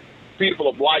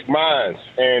of like minds.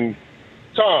 And,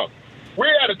 Tom,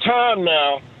 we're at a time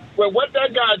now where what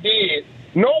that guy did,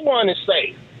 no one is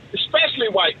safe, especially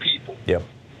white people. Yep.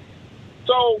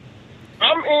 So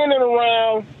I'm in and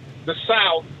around the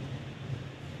South,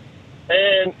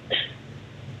 and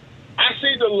I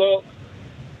see the look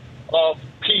of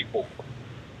people.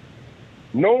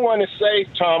 No one is safe,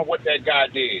 Tom, what that guy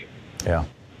did. Yeah.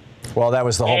 Well, that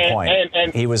was the whole point.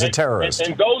 He was a terrorist.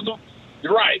 And those,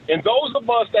 right. And those of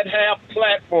us that have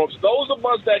platforms, those of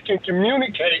us that can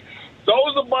communicate,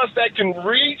 those of us that can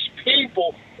reach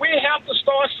people, we have to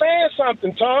start saying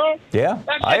something, Tom. Yeah,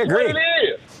 I agree. That's what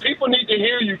it is. People need to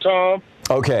hear you, Tom.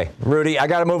 Okay, Rudy, I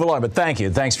got to move along, but thank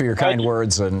you. Thanks for your kind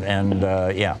words, and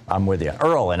yeah, I'm with you.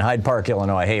 Earl in Hyde Park,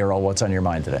 Illinois. Hey, Earl, what's on your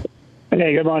mind today?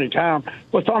 Hey, good morning, Tom.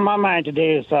 What's on my mind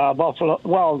today is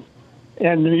Buffalo,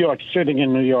 in New York, shooting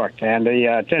in New York, and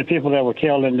the 10 people that were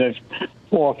killed and the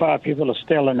 4 or 5 people are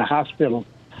still in the hospital.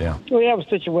 Yeah. We have a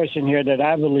situation here that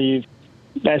I believe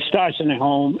that starts in the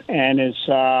home, and it's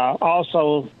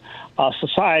also a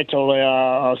societal,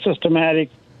 a systematic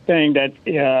thing that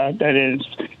is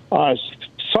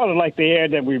sort of like the air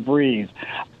that we breathe.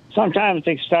 Sometimes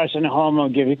it starts in the home. I'll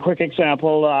give you a quick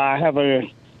example. I have a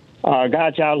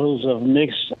godchild who's of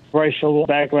mixed racial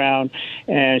background,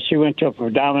 and she went to a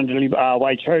predominantly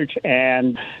white church,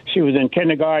 and she was in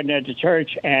kindergarten at the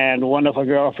church, and one of her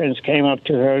girlfriends came up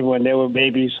to her when they were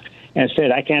babies and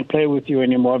said, "I can't play with you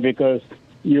anymore because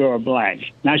you're black."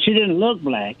 Now, she didn't look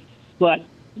black, but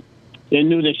they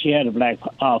knew that she had a black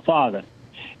father.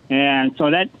 And so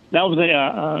that was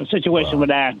a situation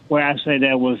where I say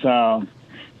there was,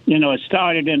 it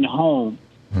started in the home.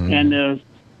 Mm-hmm. And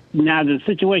now the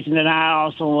situation that I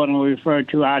also want to refer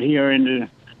to out here in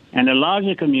the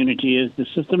larger community is the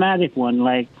systematic one,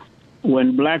 like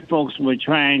when black folks were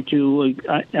trying to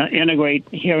integrate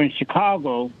here in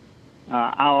Chicago,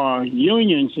 our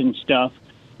unions and stuff.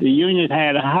 The unions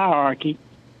had a hierarchy,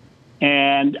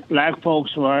 and black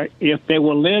folks were, if they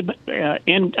were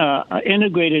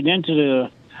integrated into the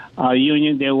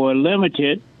union, they were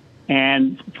limited.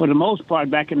 And for the most part,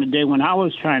 back in the day when I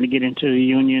was trying to get into the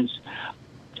unions,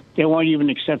 they weren't even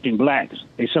accepting blacks,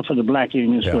 except for the black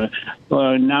unions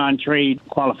for non-trade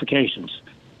qualifications.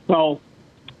 So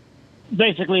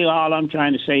basically all I'm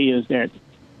trying to say is that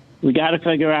we got to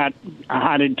figure out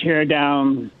how to tear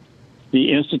down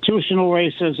the institutional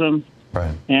racism,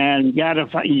 right, and got to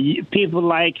find people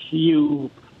like you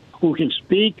who can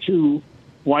speak to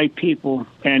white people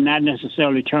and not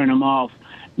necessarily turn them off,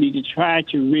 need to try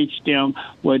to reach them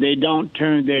where they don't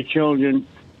turn their children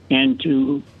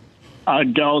into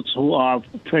adults who are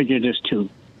prejudiced too.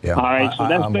 Yeah, all right, so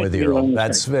that's I'm with you, Earl.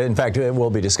 That's, in fact,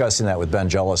 we'll be discussing that with Ben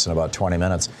Jealous in about 20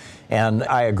 minutes. And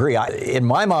I agree. In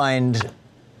my mind,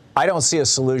 I don't see a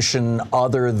solution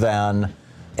other than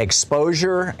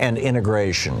exposure and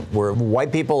integration, where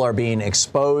white people are being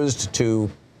exposed to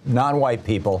non-white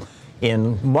people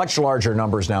in much larger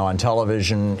numbers now on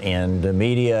television, in the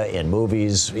media, in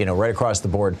movies, right across the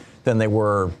board than they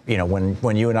were,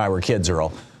 when you and I were kids,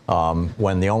 Earl.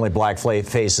 When the only black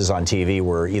faces on TV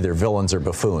were either villains or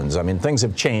buffoons. I mean, things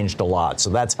have changed a lot, so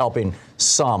that's helping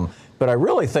some. But I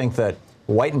really think that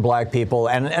white and black people,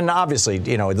 and obviously,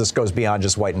 this goes beyond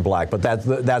just white and black, but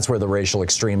that's where the racial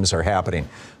extremes are happening.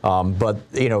 But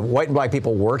white and black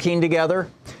people working together,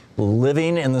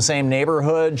 living in the same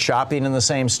neighborhood, shopping in the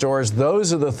same stores,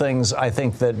 those are the things I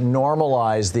think that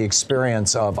normalize the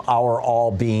experience of our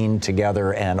all being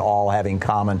together and all having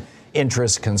common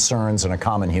interests, concerns, and a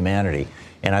common humanity.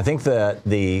 And I think that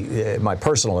this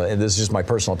is just my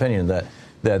personal opinion,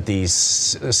 that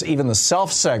even the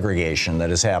self-segregation that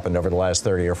has happened over the last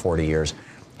 30 or 40 years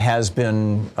has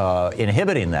been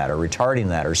inhibiting that or retarding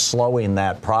that or slowing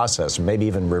that process, or maybe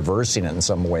even reversing it in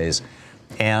some ways.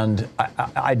 And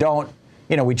I don't,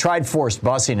 we tried forced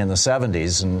busing in the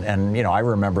 70s, and I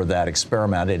remember that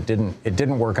experiment. It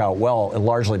didn't work out well,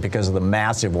 largely because of the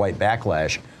massive white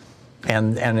backlash.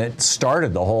 And it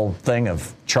started the whole thing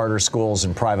of charter schools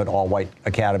and private all-white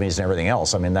academies and everything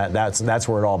else. I mean, that's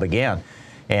where it all began,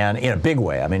 and in a big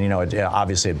way. I mean,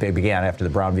 obviously it began after the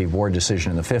Brown v. Board decision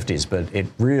in the 50s, but it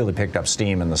really picked up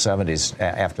steam in the 70s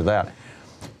after that.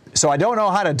 So I don't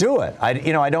know how to do it.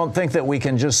 I don't think that we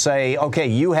can just say, okay,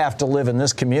 you have to live in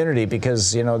this community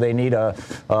because they need a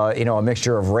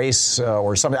mixture of race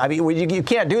or something. I mean, you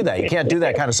can't do that. You can't do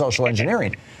that kind of social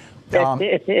engineering.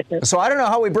 So I don't know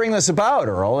how we bring this about,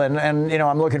 Earl, and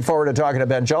I'm looking forward to talking to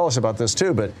Ben Jealous about this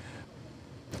too.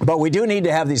 But we do need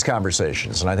to have these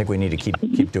conversations, and I think we need to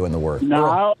keep doing the work.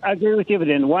 No, I agree with you. But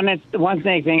then one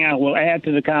thing I will add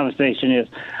to the conversation is,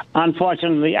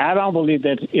 unfortunately, I don't believe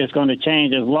that it's going to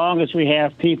change as long as we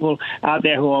have people out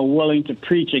there who are willing to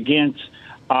preach against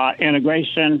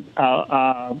integration,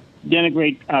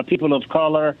 denigrate people of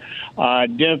color,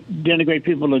 denigrate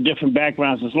people of different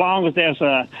backgrounds. As long as there's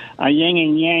a yin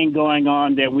and yang going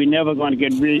on, that we're never going to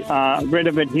get rid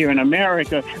of it here in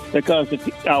America, because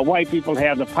white people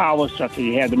have the power structure.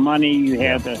 You have the money, you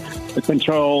have the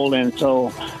control, and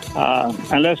so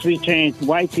unless we change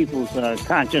white people's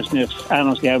consciousness, I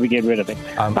don't see how we get rid of it.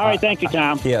 All right, thank you,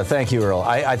 Tom. Yeah, thank you, Earl.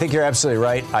 I think you're absolutely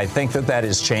right. I think that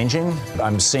is changing.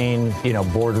 I'm seeing,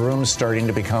 boardrooms starting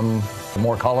to become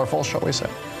more colorful, shall we say.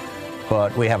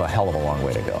 But we have a hell of a long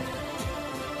way to go.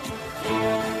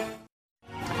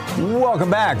 Welcome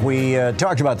back. We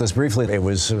talked about this briefly. It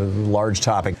was a large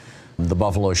topic, the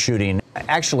Buffalo shooting.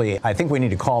 Actually, I think we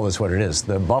need to call this what it is.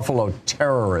 The Buffalo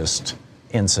terrorist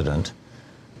incident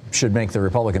should make the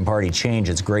Republican Party change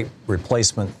its great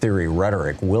replacement theory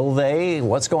rhetoric. Will they?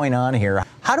 What's going on here?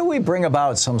 How do we bring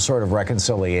about some sort of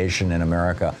reconciliation in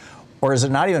America? Or is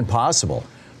it not even possible?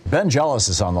 Ben Jealous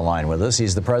is on the line with us.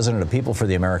 He's the president of People for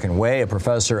the American Way, a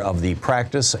professor of the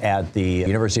practice at the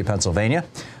University of Pennsylvania,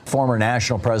 former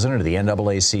national president of the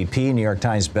NAACP, New York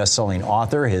Times bestselling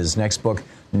author. His next book,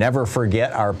 Never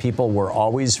Forget Our People Were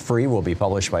Always Free, will be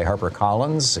published by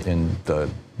HarperCollins in the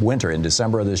winter, in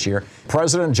December of this year.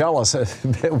 President Jealous,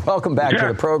 welcome back to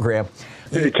the program.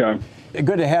 Hey, Tom.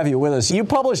 Good to have you with us. You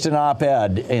published an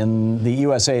op-ed in the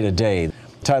USA Today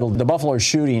titled, The Buffalo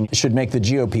Shooting Should Make the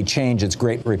GOP Change Its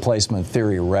Great Replacement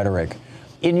Theory Rhetoric.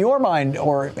 In your mind,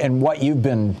 and what you've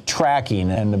been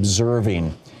tracking and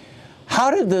observing,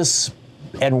 how did this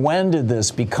and when did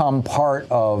this become part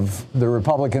of the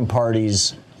Republican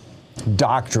Party's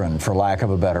doctrine, for lack of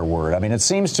a better word? I mean, it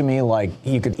seems to me like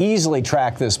you could easily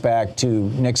track this back to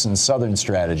Nixon's Southern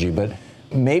strategy, but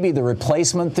maybe the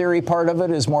replacement theory part of it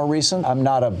is more recent. I'm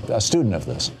not a student of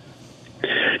this.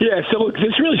 Yeah, so look,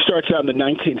 this really starts out in the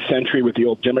 19th century with the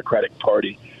old Democratic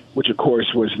Party, which, of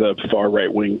course, was the far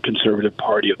right-wing conservative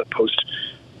party of the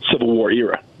post-Civil War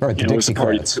era. Right, the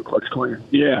Dixiecrats.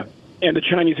 Yeah, and the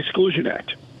Chinese Exclusion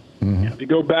Act. Mm-hmm. If you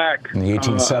go back... In the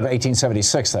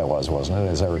 1876 that was, wasn't it,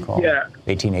 as I recall? Yeah.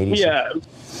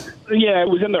 1886? Yeah, it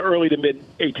was in the early to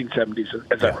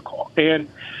mid-1870s, as I recall. And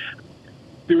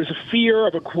there was a fear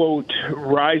of a, quote,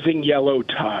 rising yellow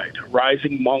tide,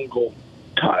 rising Mongol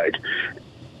tide.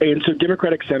 And so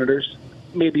Democratic senators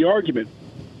made the argument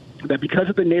that because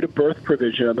of the native birth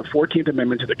provision of the 14th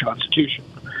Amendment to the Constitution,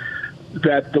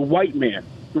 that the white man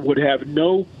would have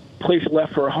no place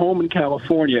left for a home in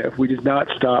California if we did not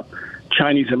stop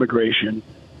Chinese immigration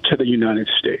to the United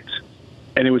States.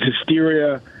 And it was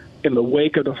hysteria in the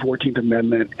wake of the 14th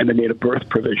Amendment and the native birth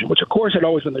provision, which, of course, had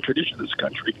always been the tradition of this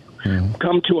country.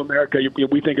 Come to America,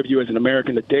 we think of you as an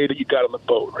American the day that you got on the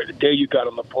boat, right? The day you got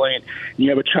on the plane. And you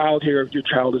have a child here, your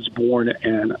child is born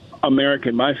an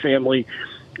American. My family,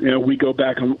 we go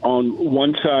back on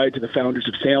one side to the founders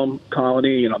of Salem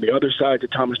Colony and on the other side to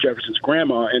Thomas Jefferson's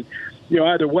grandma. And,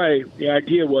 either way, the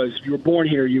idea was if you were born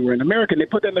here, you were an American. They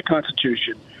put that in the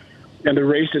Constitution. And the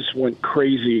racists went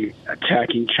crazy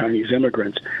attacking Chinese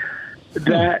immigrants.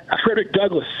 That Frederick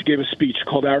Douglass gave a speech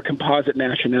called Our Composite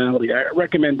Nationality. I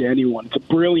recommend to anyone. It's a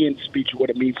brilliant speech of what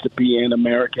it means to be an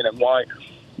American and why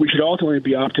we should ultimately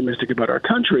be optimistic about our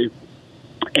country.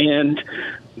 And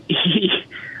he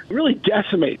really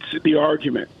decimates the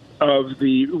argument of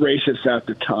the racists at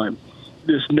the time.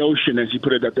 This notion, as he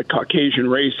put it, that the Caucasian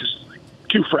race is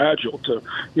too fragile to,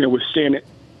 withstand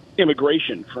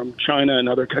immigration from China and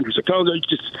other countries.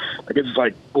 It's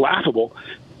like laughable.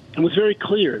 And was very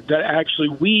clear that actually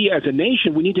we as a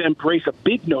nation, we need to embrace a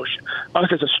big notion, us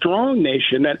as a strong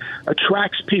nation that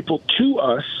attracts people to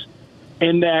us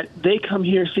and that they come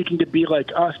here seeking to be like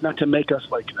us, not to make us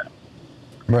like them.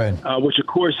 Right. Which, of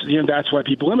course, that's why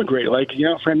people immigrate. Like,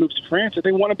 a friend moves to France,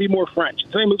 they want to be more French.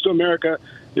 If they move to America,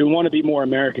 they want to be more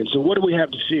American. So what do we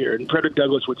have to fear? And Frederick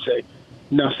Douglass would say,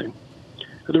 nothing.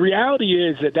 The reality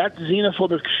is that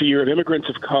xenophobic fear of immigrants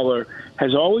of color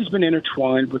has always been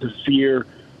intertwined with a fear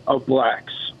of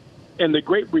blacks. And the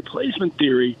Great Replacement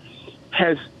Theory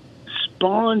has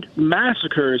spawned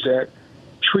massacres at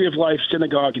Tree of Life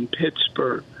Synagogue in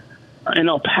Pittsburgh, in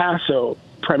El Paso,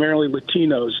 primarily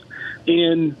Latinos,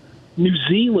 in New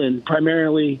Zealand,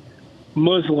 primarily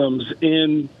Muslims,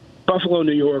 in Buffalo,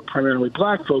 New York, primarily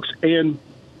black folks, and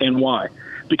why?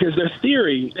 Because their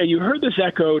theory, and you heard this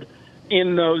echoed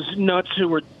in those nuts who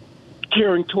were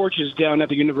carrying torches down at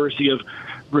the University of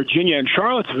Virginia in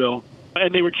Charlottesville,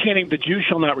 and they were chanting, the Jews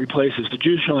shall not replace us, the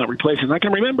Jews shall not replace us. And I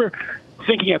can remember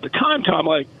thinking at the time, Tom,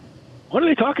 like, what are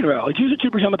they talking about? Like, Jews are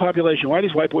 2% of the population. Why are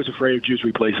these white boys afraid of Jews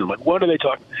replacing them? Like, what are they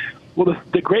talking? Well,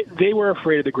 they were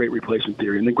afraid of the Great Replacement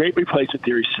Theory. And the Great Replacement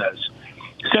Theory says,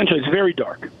 essentially, it's very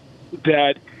dark,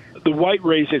 that the white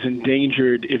race is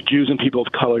endangered if Jews and people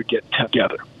of color get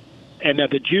together. And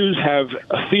that the Jews have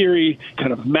a theory,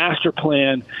 kind of master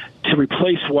plan, to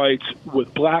replace whites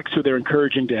with blacks who they're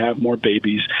encouraging to have more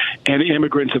babies, and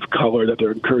immigrants of color that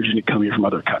they're encouraging to come here from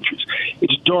other countries.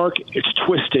 It's dark, it's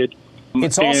twisted.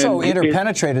 It's also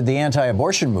interpenetrated the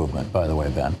anti-abortion movement, by the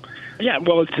way, Ben. Yeah,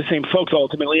 well, it's the same folks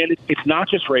ultimately, and it's not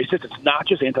just racist, it's not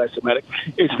just anti-Semitic,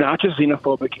 it's not just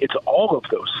xenophobic, it's all of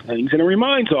those things, and it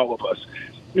reminds all of us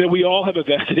that we all have a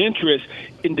vested interest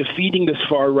in defeating this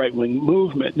far right-wing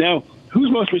movement. Now,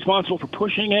 who's most responsible for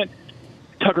pushing it?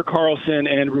 Tucker Carlson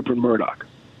and Rupert Murdoch.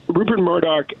 Rupert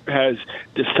Murdoch has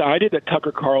decided that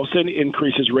Tucker Carlson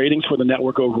increases ratings for the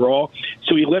network overall,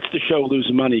 so he lets the show lose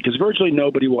money because virtually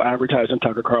nobody will advertise on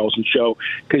Tucker Carlson's show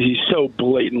because he's so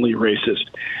blatantly racist.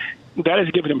 That has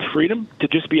given him freedom to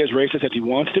just be as racist as he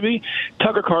wants to be.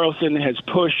 Tucker Carlson has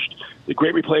pushed the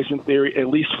Great Replacement Theory at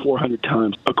least 400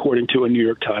 times, according to a New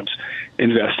York Times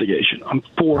investigation, on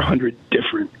 400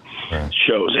 different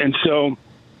shows. And so,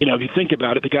 if you think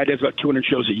about it, the guy does about 200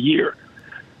 shows a year.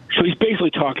 So he's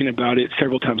basically talking about it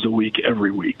several times a week,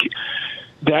 every week.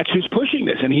 That's who's pushing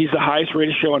this. And he's the highest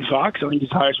rated show on Fox. I think he's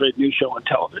the highest rated news show on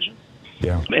television.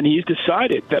 Yeah. And he's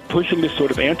decided that pushing this sort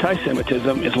of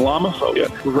anti-Semitism, Islamophobia,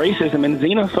 racism, and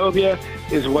xenophobia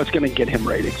is what's going to get him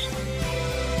ratings.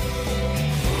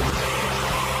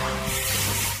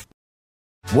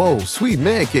 Whoa, sweet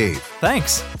man cave.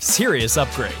 Thanks. Serious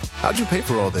upgrade. How'd you pay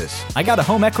for all this? I got a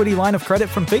home equity line of credit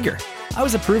from Figure. I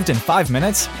was approved in 5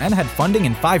 minutes and had funding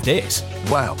in 5 days.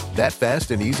 Wow, that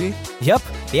fast and easy? Yep.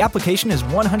 The application is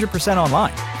 100%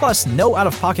 online, plus no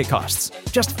out-of-pocket costs.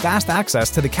 Just fast access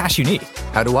to the cash you need.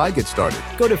 How do I get started?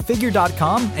 Go to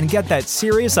Figure.com and get that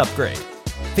serious upgrade.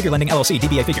 Figure Lending LLC,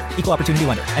 DBA Figure, Equal Opportunity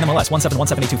Lender, NMLS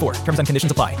 1717824. Terms and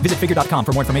conditions apply. Visit Figure.com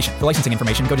for more information. For licensing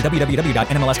information, go to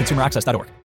www.nmlsconsumeraccess.org.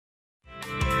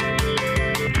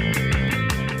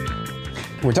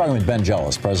 We're talking with Ben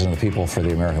Jealous, President of the People for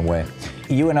the American Way.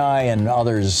 You and I and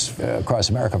others across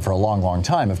America for a long, long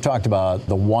time have talked about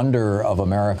the wonder of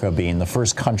America being the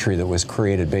first country that was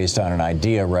created based on an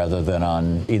idea rather than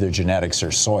on either genetics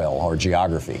or soil or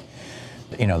geography.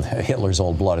 Hitler's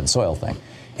old blood and soil thing.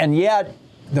 And yet,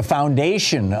 the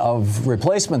foundation of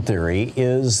replacement theory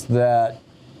is that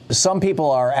some people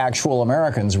are actual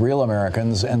Americans, real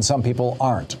Americans, and some people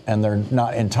aren't. And they're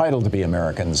not entitled to be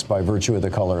Americans by virtue of the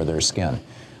color of their skin.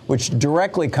 which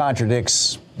directly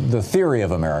contradicts the theory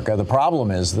of America. The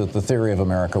problem is that the theory of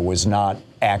America was not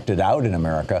acted out in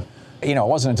America. You know, it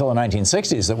wasn't until the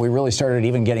 1960s that we really started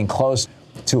even getting close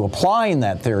to applying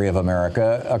that theory of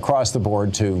America across the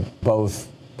board to both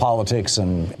politics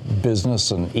and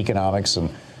business and economics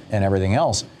and everything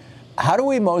else. How do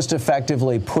we most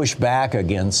effectively push back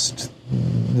against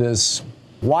this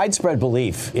widespread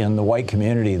belief in the white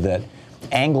community that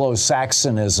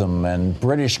Anglo-Saxonism and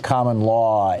British common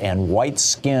law and white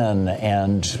skin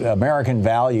and American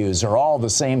values are all the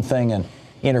same thing and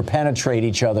interpenetrate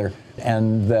each other,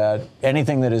 and that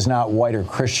anything that is not white or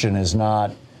Christian is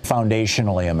not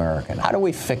foundationally American? How do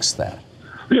we fix that?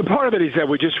 Yeah, part of it is that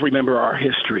we just remember our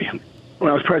history. When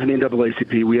I was president of the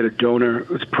NAACP, we had a donor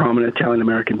who was a prominent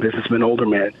Italian-American businessman, older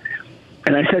man.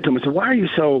 And I said to him, I said, why are you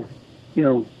so,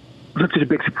 such a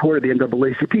big supporter of the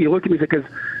NAACP? He looked at me and said,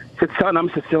 he said, son, I'm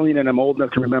Sicilian and I'm old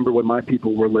enough to remember when my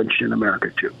people were lynched in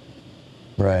America too.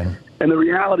 Right. And the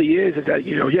reality is that,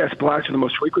 yes, blacks are the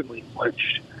most frequently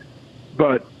lynched,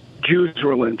 but Jews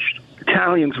were lynched,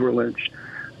 Italians were lynched.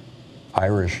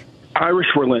 Irish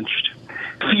were lynched.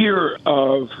 Fear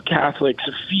of Catholics,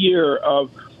 a fear of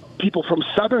people from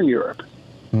Southern Europe.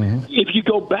 Mm-hmm. If you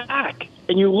go back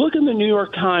and you look in the New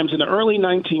York Times in the early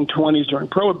 1920s during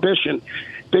Prohibition,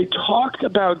 they talked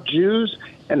about Jews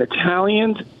and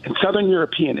Italians and Southern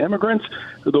European immigrants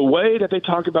the way that they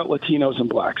talk about Latinos and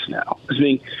blacks now, as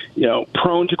being,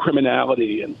 prone to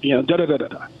criminality and,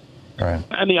 da-da-da-da-da. Right.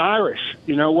 And the Irish,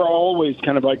 we're always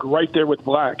kind of like right there with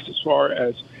blacks as far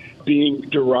as being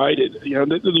derided.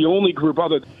 The only group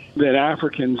other than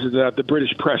Africans that the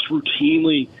British press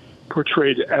routinely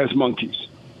portrayed as monkeys.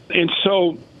 And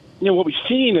so, what we've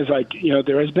seen is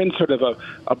there has been sort of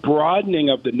a broadening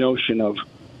of the notion of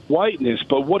whiteness,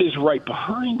 but what is right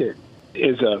behind it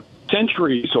is a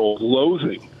centuries-old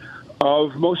loathing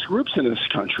of most groups in this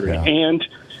country. Yeah. And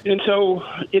so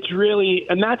it's really,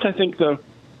 and that's, I think,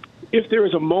 if there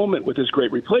is a moment with this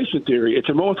great replacement theory, it's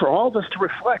a moment for all of us to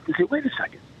reflect and say, wait a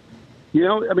second.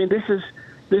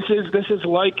 This is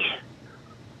like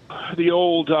the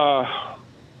old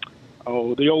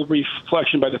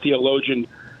reflection by the theologian,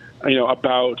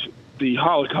 about the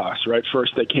Holocaust, right?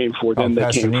 First they came for, then they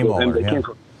came for, then they came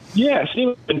for. Yes,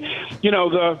 and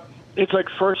it's like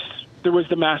first there was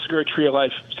the massacre at Tree of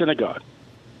Life Synagogue,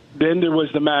 then there was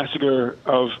the massacre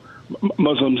of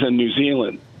Muslims in New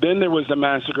Zealand, then there was the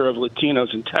massacre of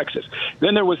Latinos in Texas,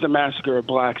 then there was the massacre of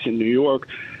blacks in New York.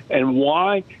 And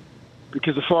why?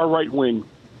 Because the far right wing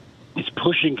is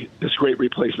pushing this great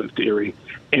replacement theory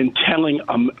and telling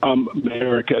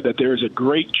America that there is a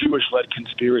great Jewish-led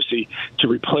conspiracy to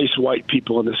replace white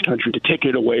people in this country, to take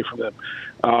it away from them,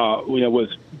 with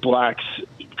blacks,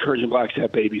 encouraging blacks to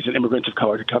have babies and immigrants of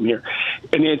color to come here.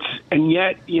 And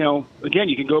yet, again,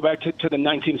 you can go back to the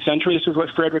 19th century. This is what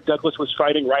Frederick Douglass was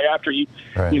fighting right after he,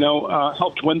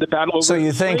 helped win the battle over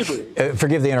slavery. So you think,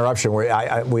 forgive the interruption,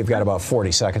 we've got about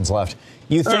 40 seconds left.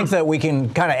 You think that we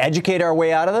can kind of educate our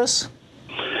way out of this?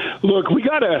 Look, we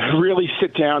got to really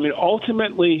sit down.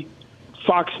 Ultimately,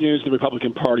 Fox News, the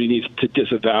Republican Party, needs to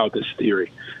disavow this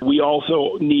theory. We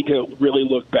also need to really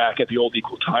look back at the old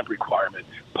equal time requirement.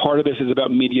 Part of this is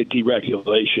about media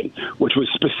deregulation, which was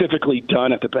specifically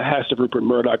done at the behest of Rupert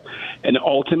Murdoch. And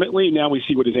ultimately, now we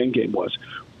see what his end game was,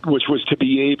 which was to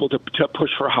be able to push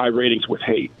for high ratings with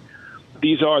hate.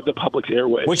 These are the public's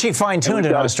airwaves. Which he fine-tuned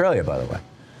in Australia, by the way.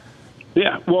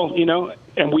 Yeah, well,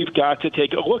 and we've got to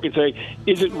take a look and say,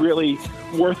 is it really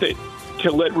worth it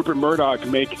to let Rupert Murdoch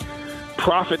make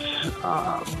profits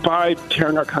by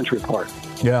tearing our country apart?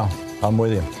 Yeah, I'm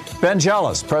with you. Ben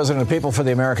Jealous, president of People for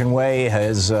the American Way,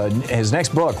 his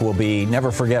next book will be Never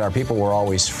Forget Our People Were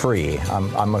Always Free.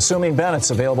 I'm assuming, Ben,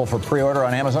 it's available for pre-order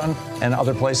on Amazon and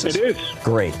other places? It is.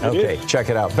 Great. Okay, check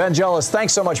it out. Ben Jealous,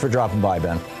 thanks so much for dropping by,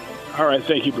 Ben. All right,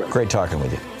 thank you, Brett. Great talking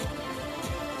with you.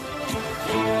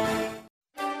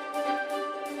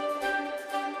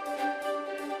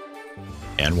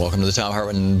 And welcome to the Thom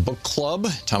Hartmann Book Club,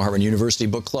 Thom Hartmann University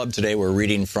Book Club. Today we're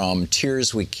reading from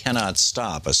Tears We Cannot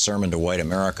Stop, A Sermon to White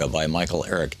America by Michael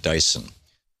Eric Dyson,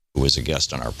 who was a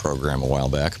guest on our program a while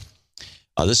back.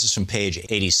 This is from page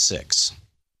 86.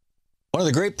 One of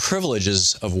the great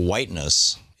privileges of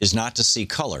whiteness is not to see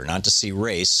color, not to see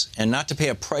race, and not to pay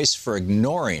a price for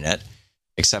ignoring it,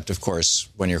 except, of course,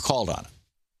 when you're called on it.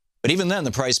 But even then,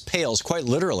 the price pales quite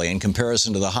literally in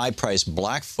comparison to the high price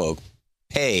black folk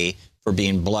pay for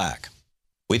being black.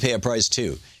 We pay a price,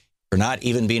 too, for not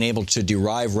even being able to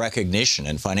derive recognition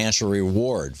and financial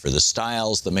reward for the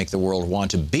styles that make the world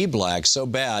want to be black so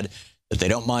bad that they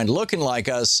don't mind looking like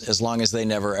us as long as they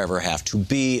never, ever have to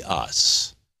be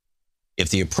us. If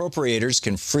the appropriators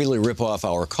can freely rip off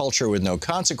our culture with no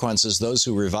consequences, those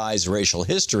who revise racial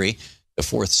history, the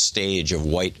fourth stage of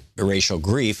white racial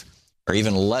grief, are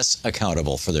even less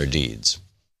accountable for their deeds.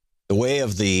 The way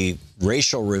of the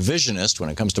racial revisionist when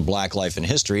it comes to black life and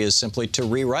history is simply to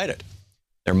rewrite it.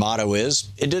 Their motto is,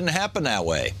 it didn't happen that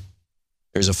way.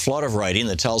 There's a flood of writing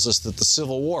that tells us that the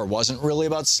Civil War wasn't really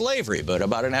about slavery, but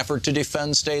about an effort to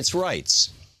defend states' rights.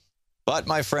 But,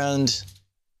 my friend,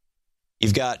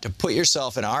 you've got to put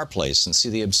yourself in our place and see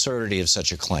the absurdity of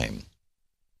such a claim.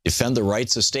 Defend the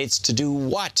rights of states to do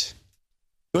what?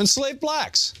 To enslave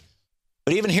blacks.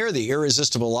 But even here, the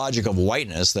irresistible logic of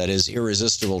whiteness, that is,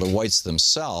 irresistible to whites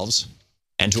themselves,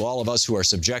 and to all of us who are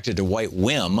subjected to white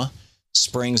whim,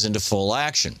 springs into full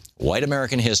action. White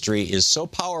American history is so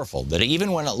powerful that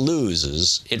even when it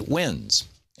loses, it wins,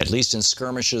 at least in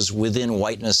skirmishes within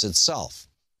whiteness itself.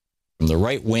 From the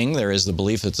right wing, there is the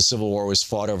belief that the Civil War was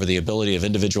fought over the ability of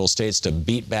individual states to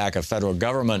beat back a federal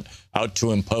government out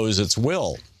to impose its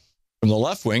will. From the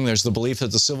left wing, there's the belief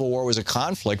that the Civil War was a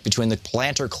conflict between the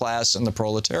planter class and the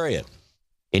proletariat.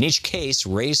 In each case,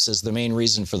 race as the main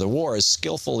reason for the war is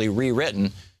skillfully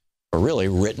rewritten, or really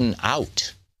written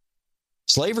out.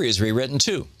 Slavery is rewritten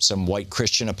too. Some white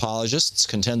Christian apologists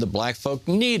contend that black folk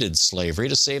needed slavery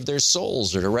to save their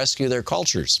souls or to rescue their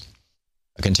cultures.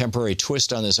 A contemporary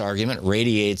twist on this argument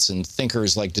radiates in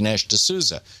thinkers like Dinesh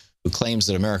D'Souza, who claims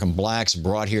that American blacks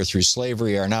brought here through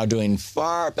slavery are now doing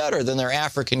far better than their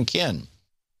African kin.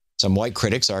 Some white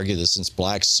critics argue that since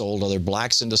blacks sold other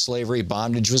blacks into slavery,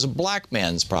 bondage was a black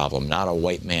man's problem, not a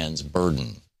white man's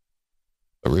burden.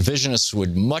 But revisionists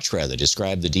would much rather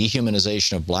describe the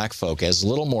dehumanization of black folk as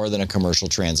little more than a commercial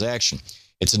transaction.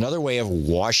 It's another way of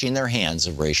washing their hands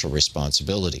of racial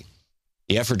responsibility.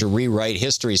 The effort to rewrite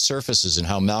history surfaces in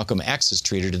how Malcolm X is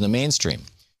treated in the mainstream.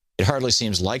 It hardly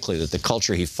seems likely that the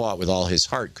culture he fought with all his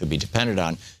heart could be depended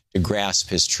on to grasp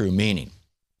his true meaning.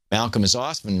 Malcolm is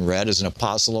often read as an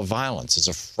apostle of violence, as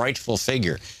a frightful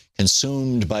figure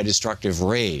consumed by destructive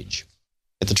rage.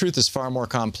 Yet the truth is far more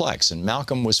complex, and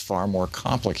Malcolm was far more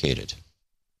complicated.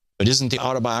 But isn't the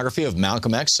autobiography of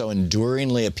Malcolm X so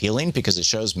enduringly appealing because it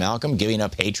shows Malcolm giving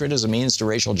up hatred as a means to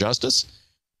racial justice?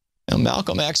 Now,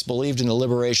 Malcolm X believed in the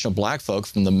liberation of black folk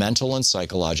from the mental and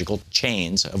psychological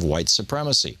chains of white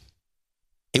supremacy.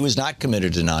 He was not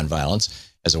committed to nonviolence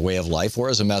as a way of life or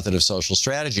as a method of social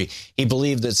strategy. He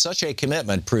believed that such a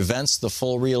commitment prevents the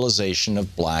full realization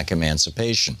of black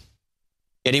emancipation.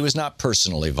 Yet he was not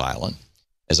personally violent.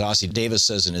 As Ossie Davis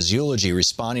says in his eulogy,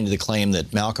 responding to the claim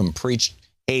that Malcolm preached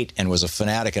hate and was a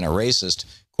fanatic and a racist,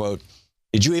 quote,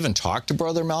 "Did you even talk to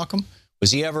Brother Malcolm?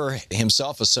 Was he ever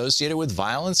himself associated with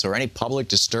violence or any public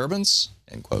disturbance?"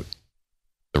 End quote.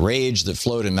 The rage that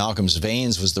flowed in Malcolm's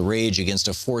veins was the rage against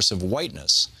a force of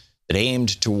whiteness that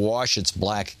aimed to wash its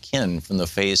black kin from the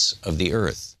face of the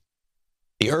earth.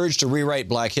 The urge to rewrite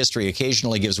black history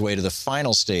occasionally gives way to the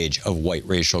final stage of white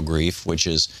racial grief, which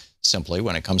is simply,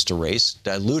 when it comes to race,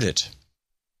 dilute it.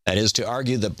 That is, to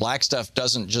argue that black stuff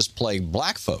doesn't just plague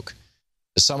black folk.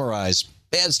 To summarize,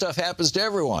 bad stuff happens to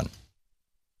everyone.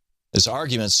 This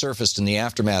argument surfaced in the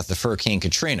aftermath of Hurricane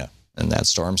Katrina, and that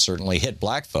storm certainly hit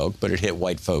black folk, but it hit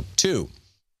white folk too.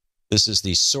 This is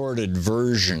the sordid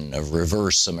version of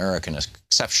reverse American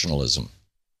exceptionalism.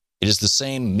 It is the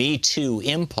same Me Too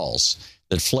impulse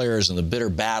that flares in the bitter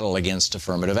battle against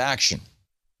affirmative action.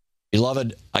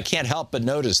 Beloved, I can't help but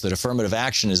notice that affirmative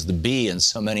action is the bee in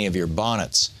so many of your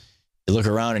bonnets. You look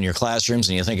around in your classrooms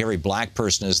and you think every black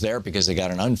person is there because they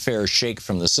got an unfair shake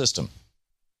from the system.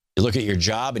 You look at your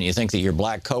job and you think that your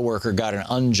black coworker got an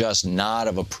unjust nod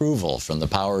of approval from the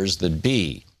powers that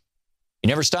be. You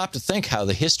never stop to think how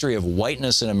the history of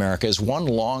whiteness in America is one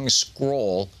long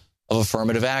scroll of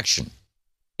affirmative action.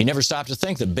 You never stop to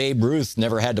think that Babe Ruth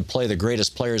never had to play the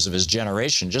greatest players of his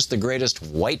generation, just the greatest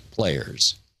white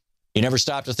players. You never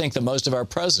stop to think that most of our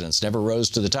presidents never rose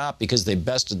to the top because they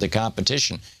bested the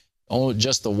competition, only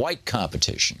just the white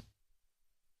competition.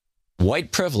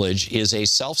 White privilege is a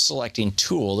self-selecting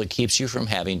tool that keeps you from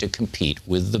having to compete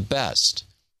with the best.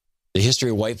 The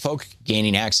history of white folk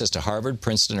gaining access to Harvard,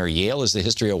 Princeton, or Yale is the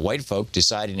history of white folk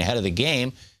deciding ahead of the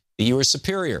game that you are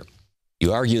superior.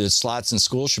 You argue that slots in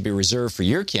school should be reserved for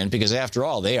your kin because, after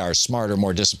all, they are smarter,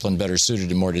 more disciplined, better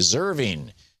suited, and more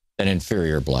deserving than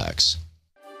inferior blacks.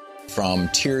 From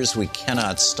Tears We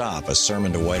Cannot Stop, A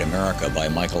Sermon to White America by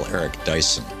Michael Eric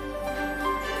Dyson.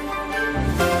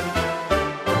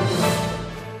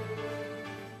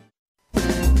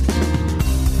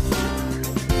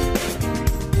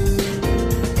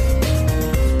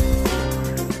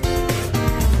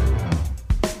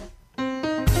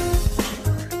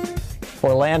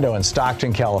 Orlando in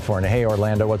Stockton, California. Hey,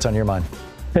 Orlando, what's on your mind?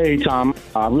 Hey, Tom.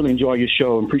 I really enjoy your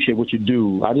show and appreciate what you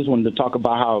do. I just wanted to talk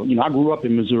about how, I grew up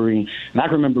in Missouri, and I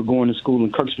can remember going to school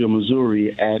in Kirksville,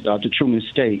 Missouri at the Truman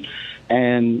State.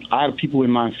 And I had people in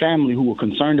my family who were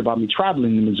concerned about me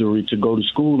traveling to Missouri to go to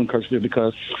school in Kirksville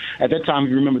because at that time,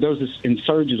 if you remember, there was this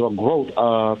insurgence or growth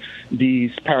of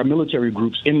these paramilitary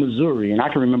groups in Missouri. And I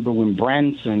can remember when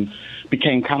Branson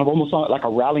became kind of almost like a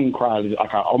rallying cry,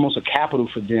 like almost a capital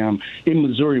for them in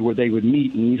Missouri where they would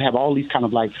meet. And you'd have all these kind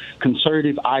of like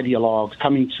conservative ideologues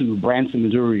coming to Branson,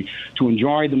 Missouri to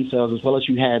enjoy themselves, as well as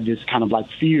you had this kind of like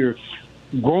fear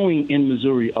growing in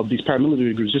Missouri of these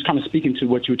paramilitary groups, just kind of speaking to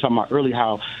what you were talking about earlier,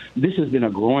 how this has been a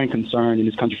growing concern in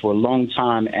this country for a long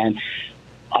time. And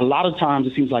a lot of times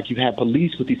it seems like you have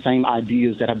police with these same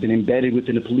ideas that have been embedded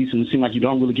within the police, and it seems like you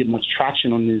don't really get much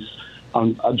traction on this,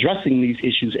 on addressing these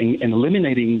issues and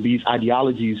eliminating these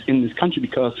ideologies in this country,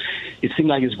 because it seems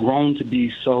like it's grown to be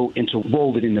so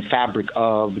interwoven in the fabric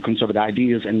of the conservative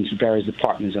ideas and various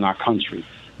departments in our country.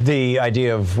 The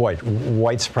idea of what,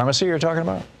 white supremacy you're talking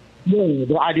about? Yeah,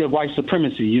 the idea of white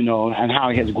supremacy, and how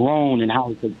it has grown and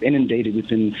how it's inundated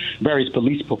within various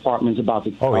police departments about the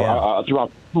throughout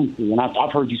the country. And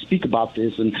I've heard you speak about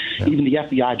this, and even the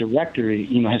FBI director,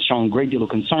 has shown a great deal of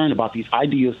concern about these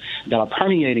ideas that are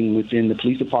permeating within the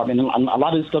police department. And a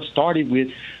lot of this stuff started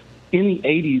with in the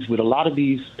 80s with a lot of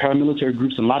these paramilitary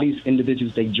groups and a lot of these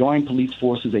individuals. They joined police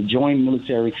forces, they joined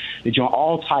military, they joined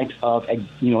all types of,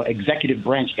 executive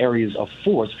branch areas of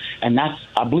force. And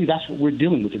I believe that's what we're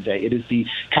dealing with today. It is the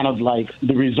kind of like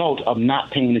the result of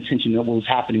not paying attention to what was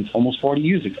happening almost 40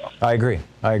 years ago. I agree.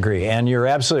 And you're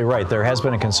absolutely right. There has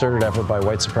been a concerted effort by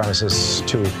white supremacists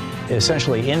to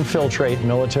essentially infiltrate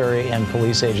military and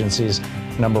police agencies.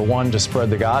 Number one, to spread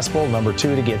the gospel. Number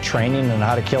two, to get training on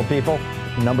how to kill people.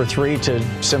 Number three,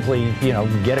 to simply,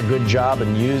 get a good job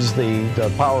and use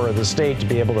the power of the state to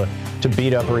be able to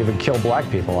beat up or even kill black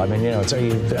people. I mean, it's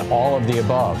all of the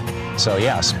above. So,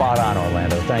 yeah, spot on,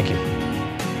 Orlando. Thank you.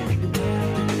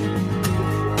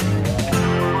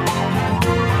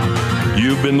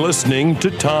 You've been listening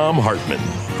to Thom Hartmann.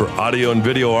 For audio and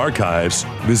video archives,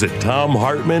 visit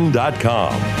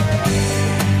thomhartmann.com.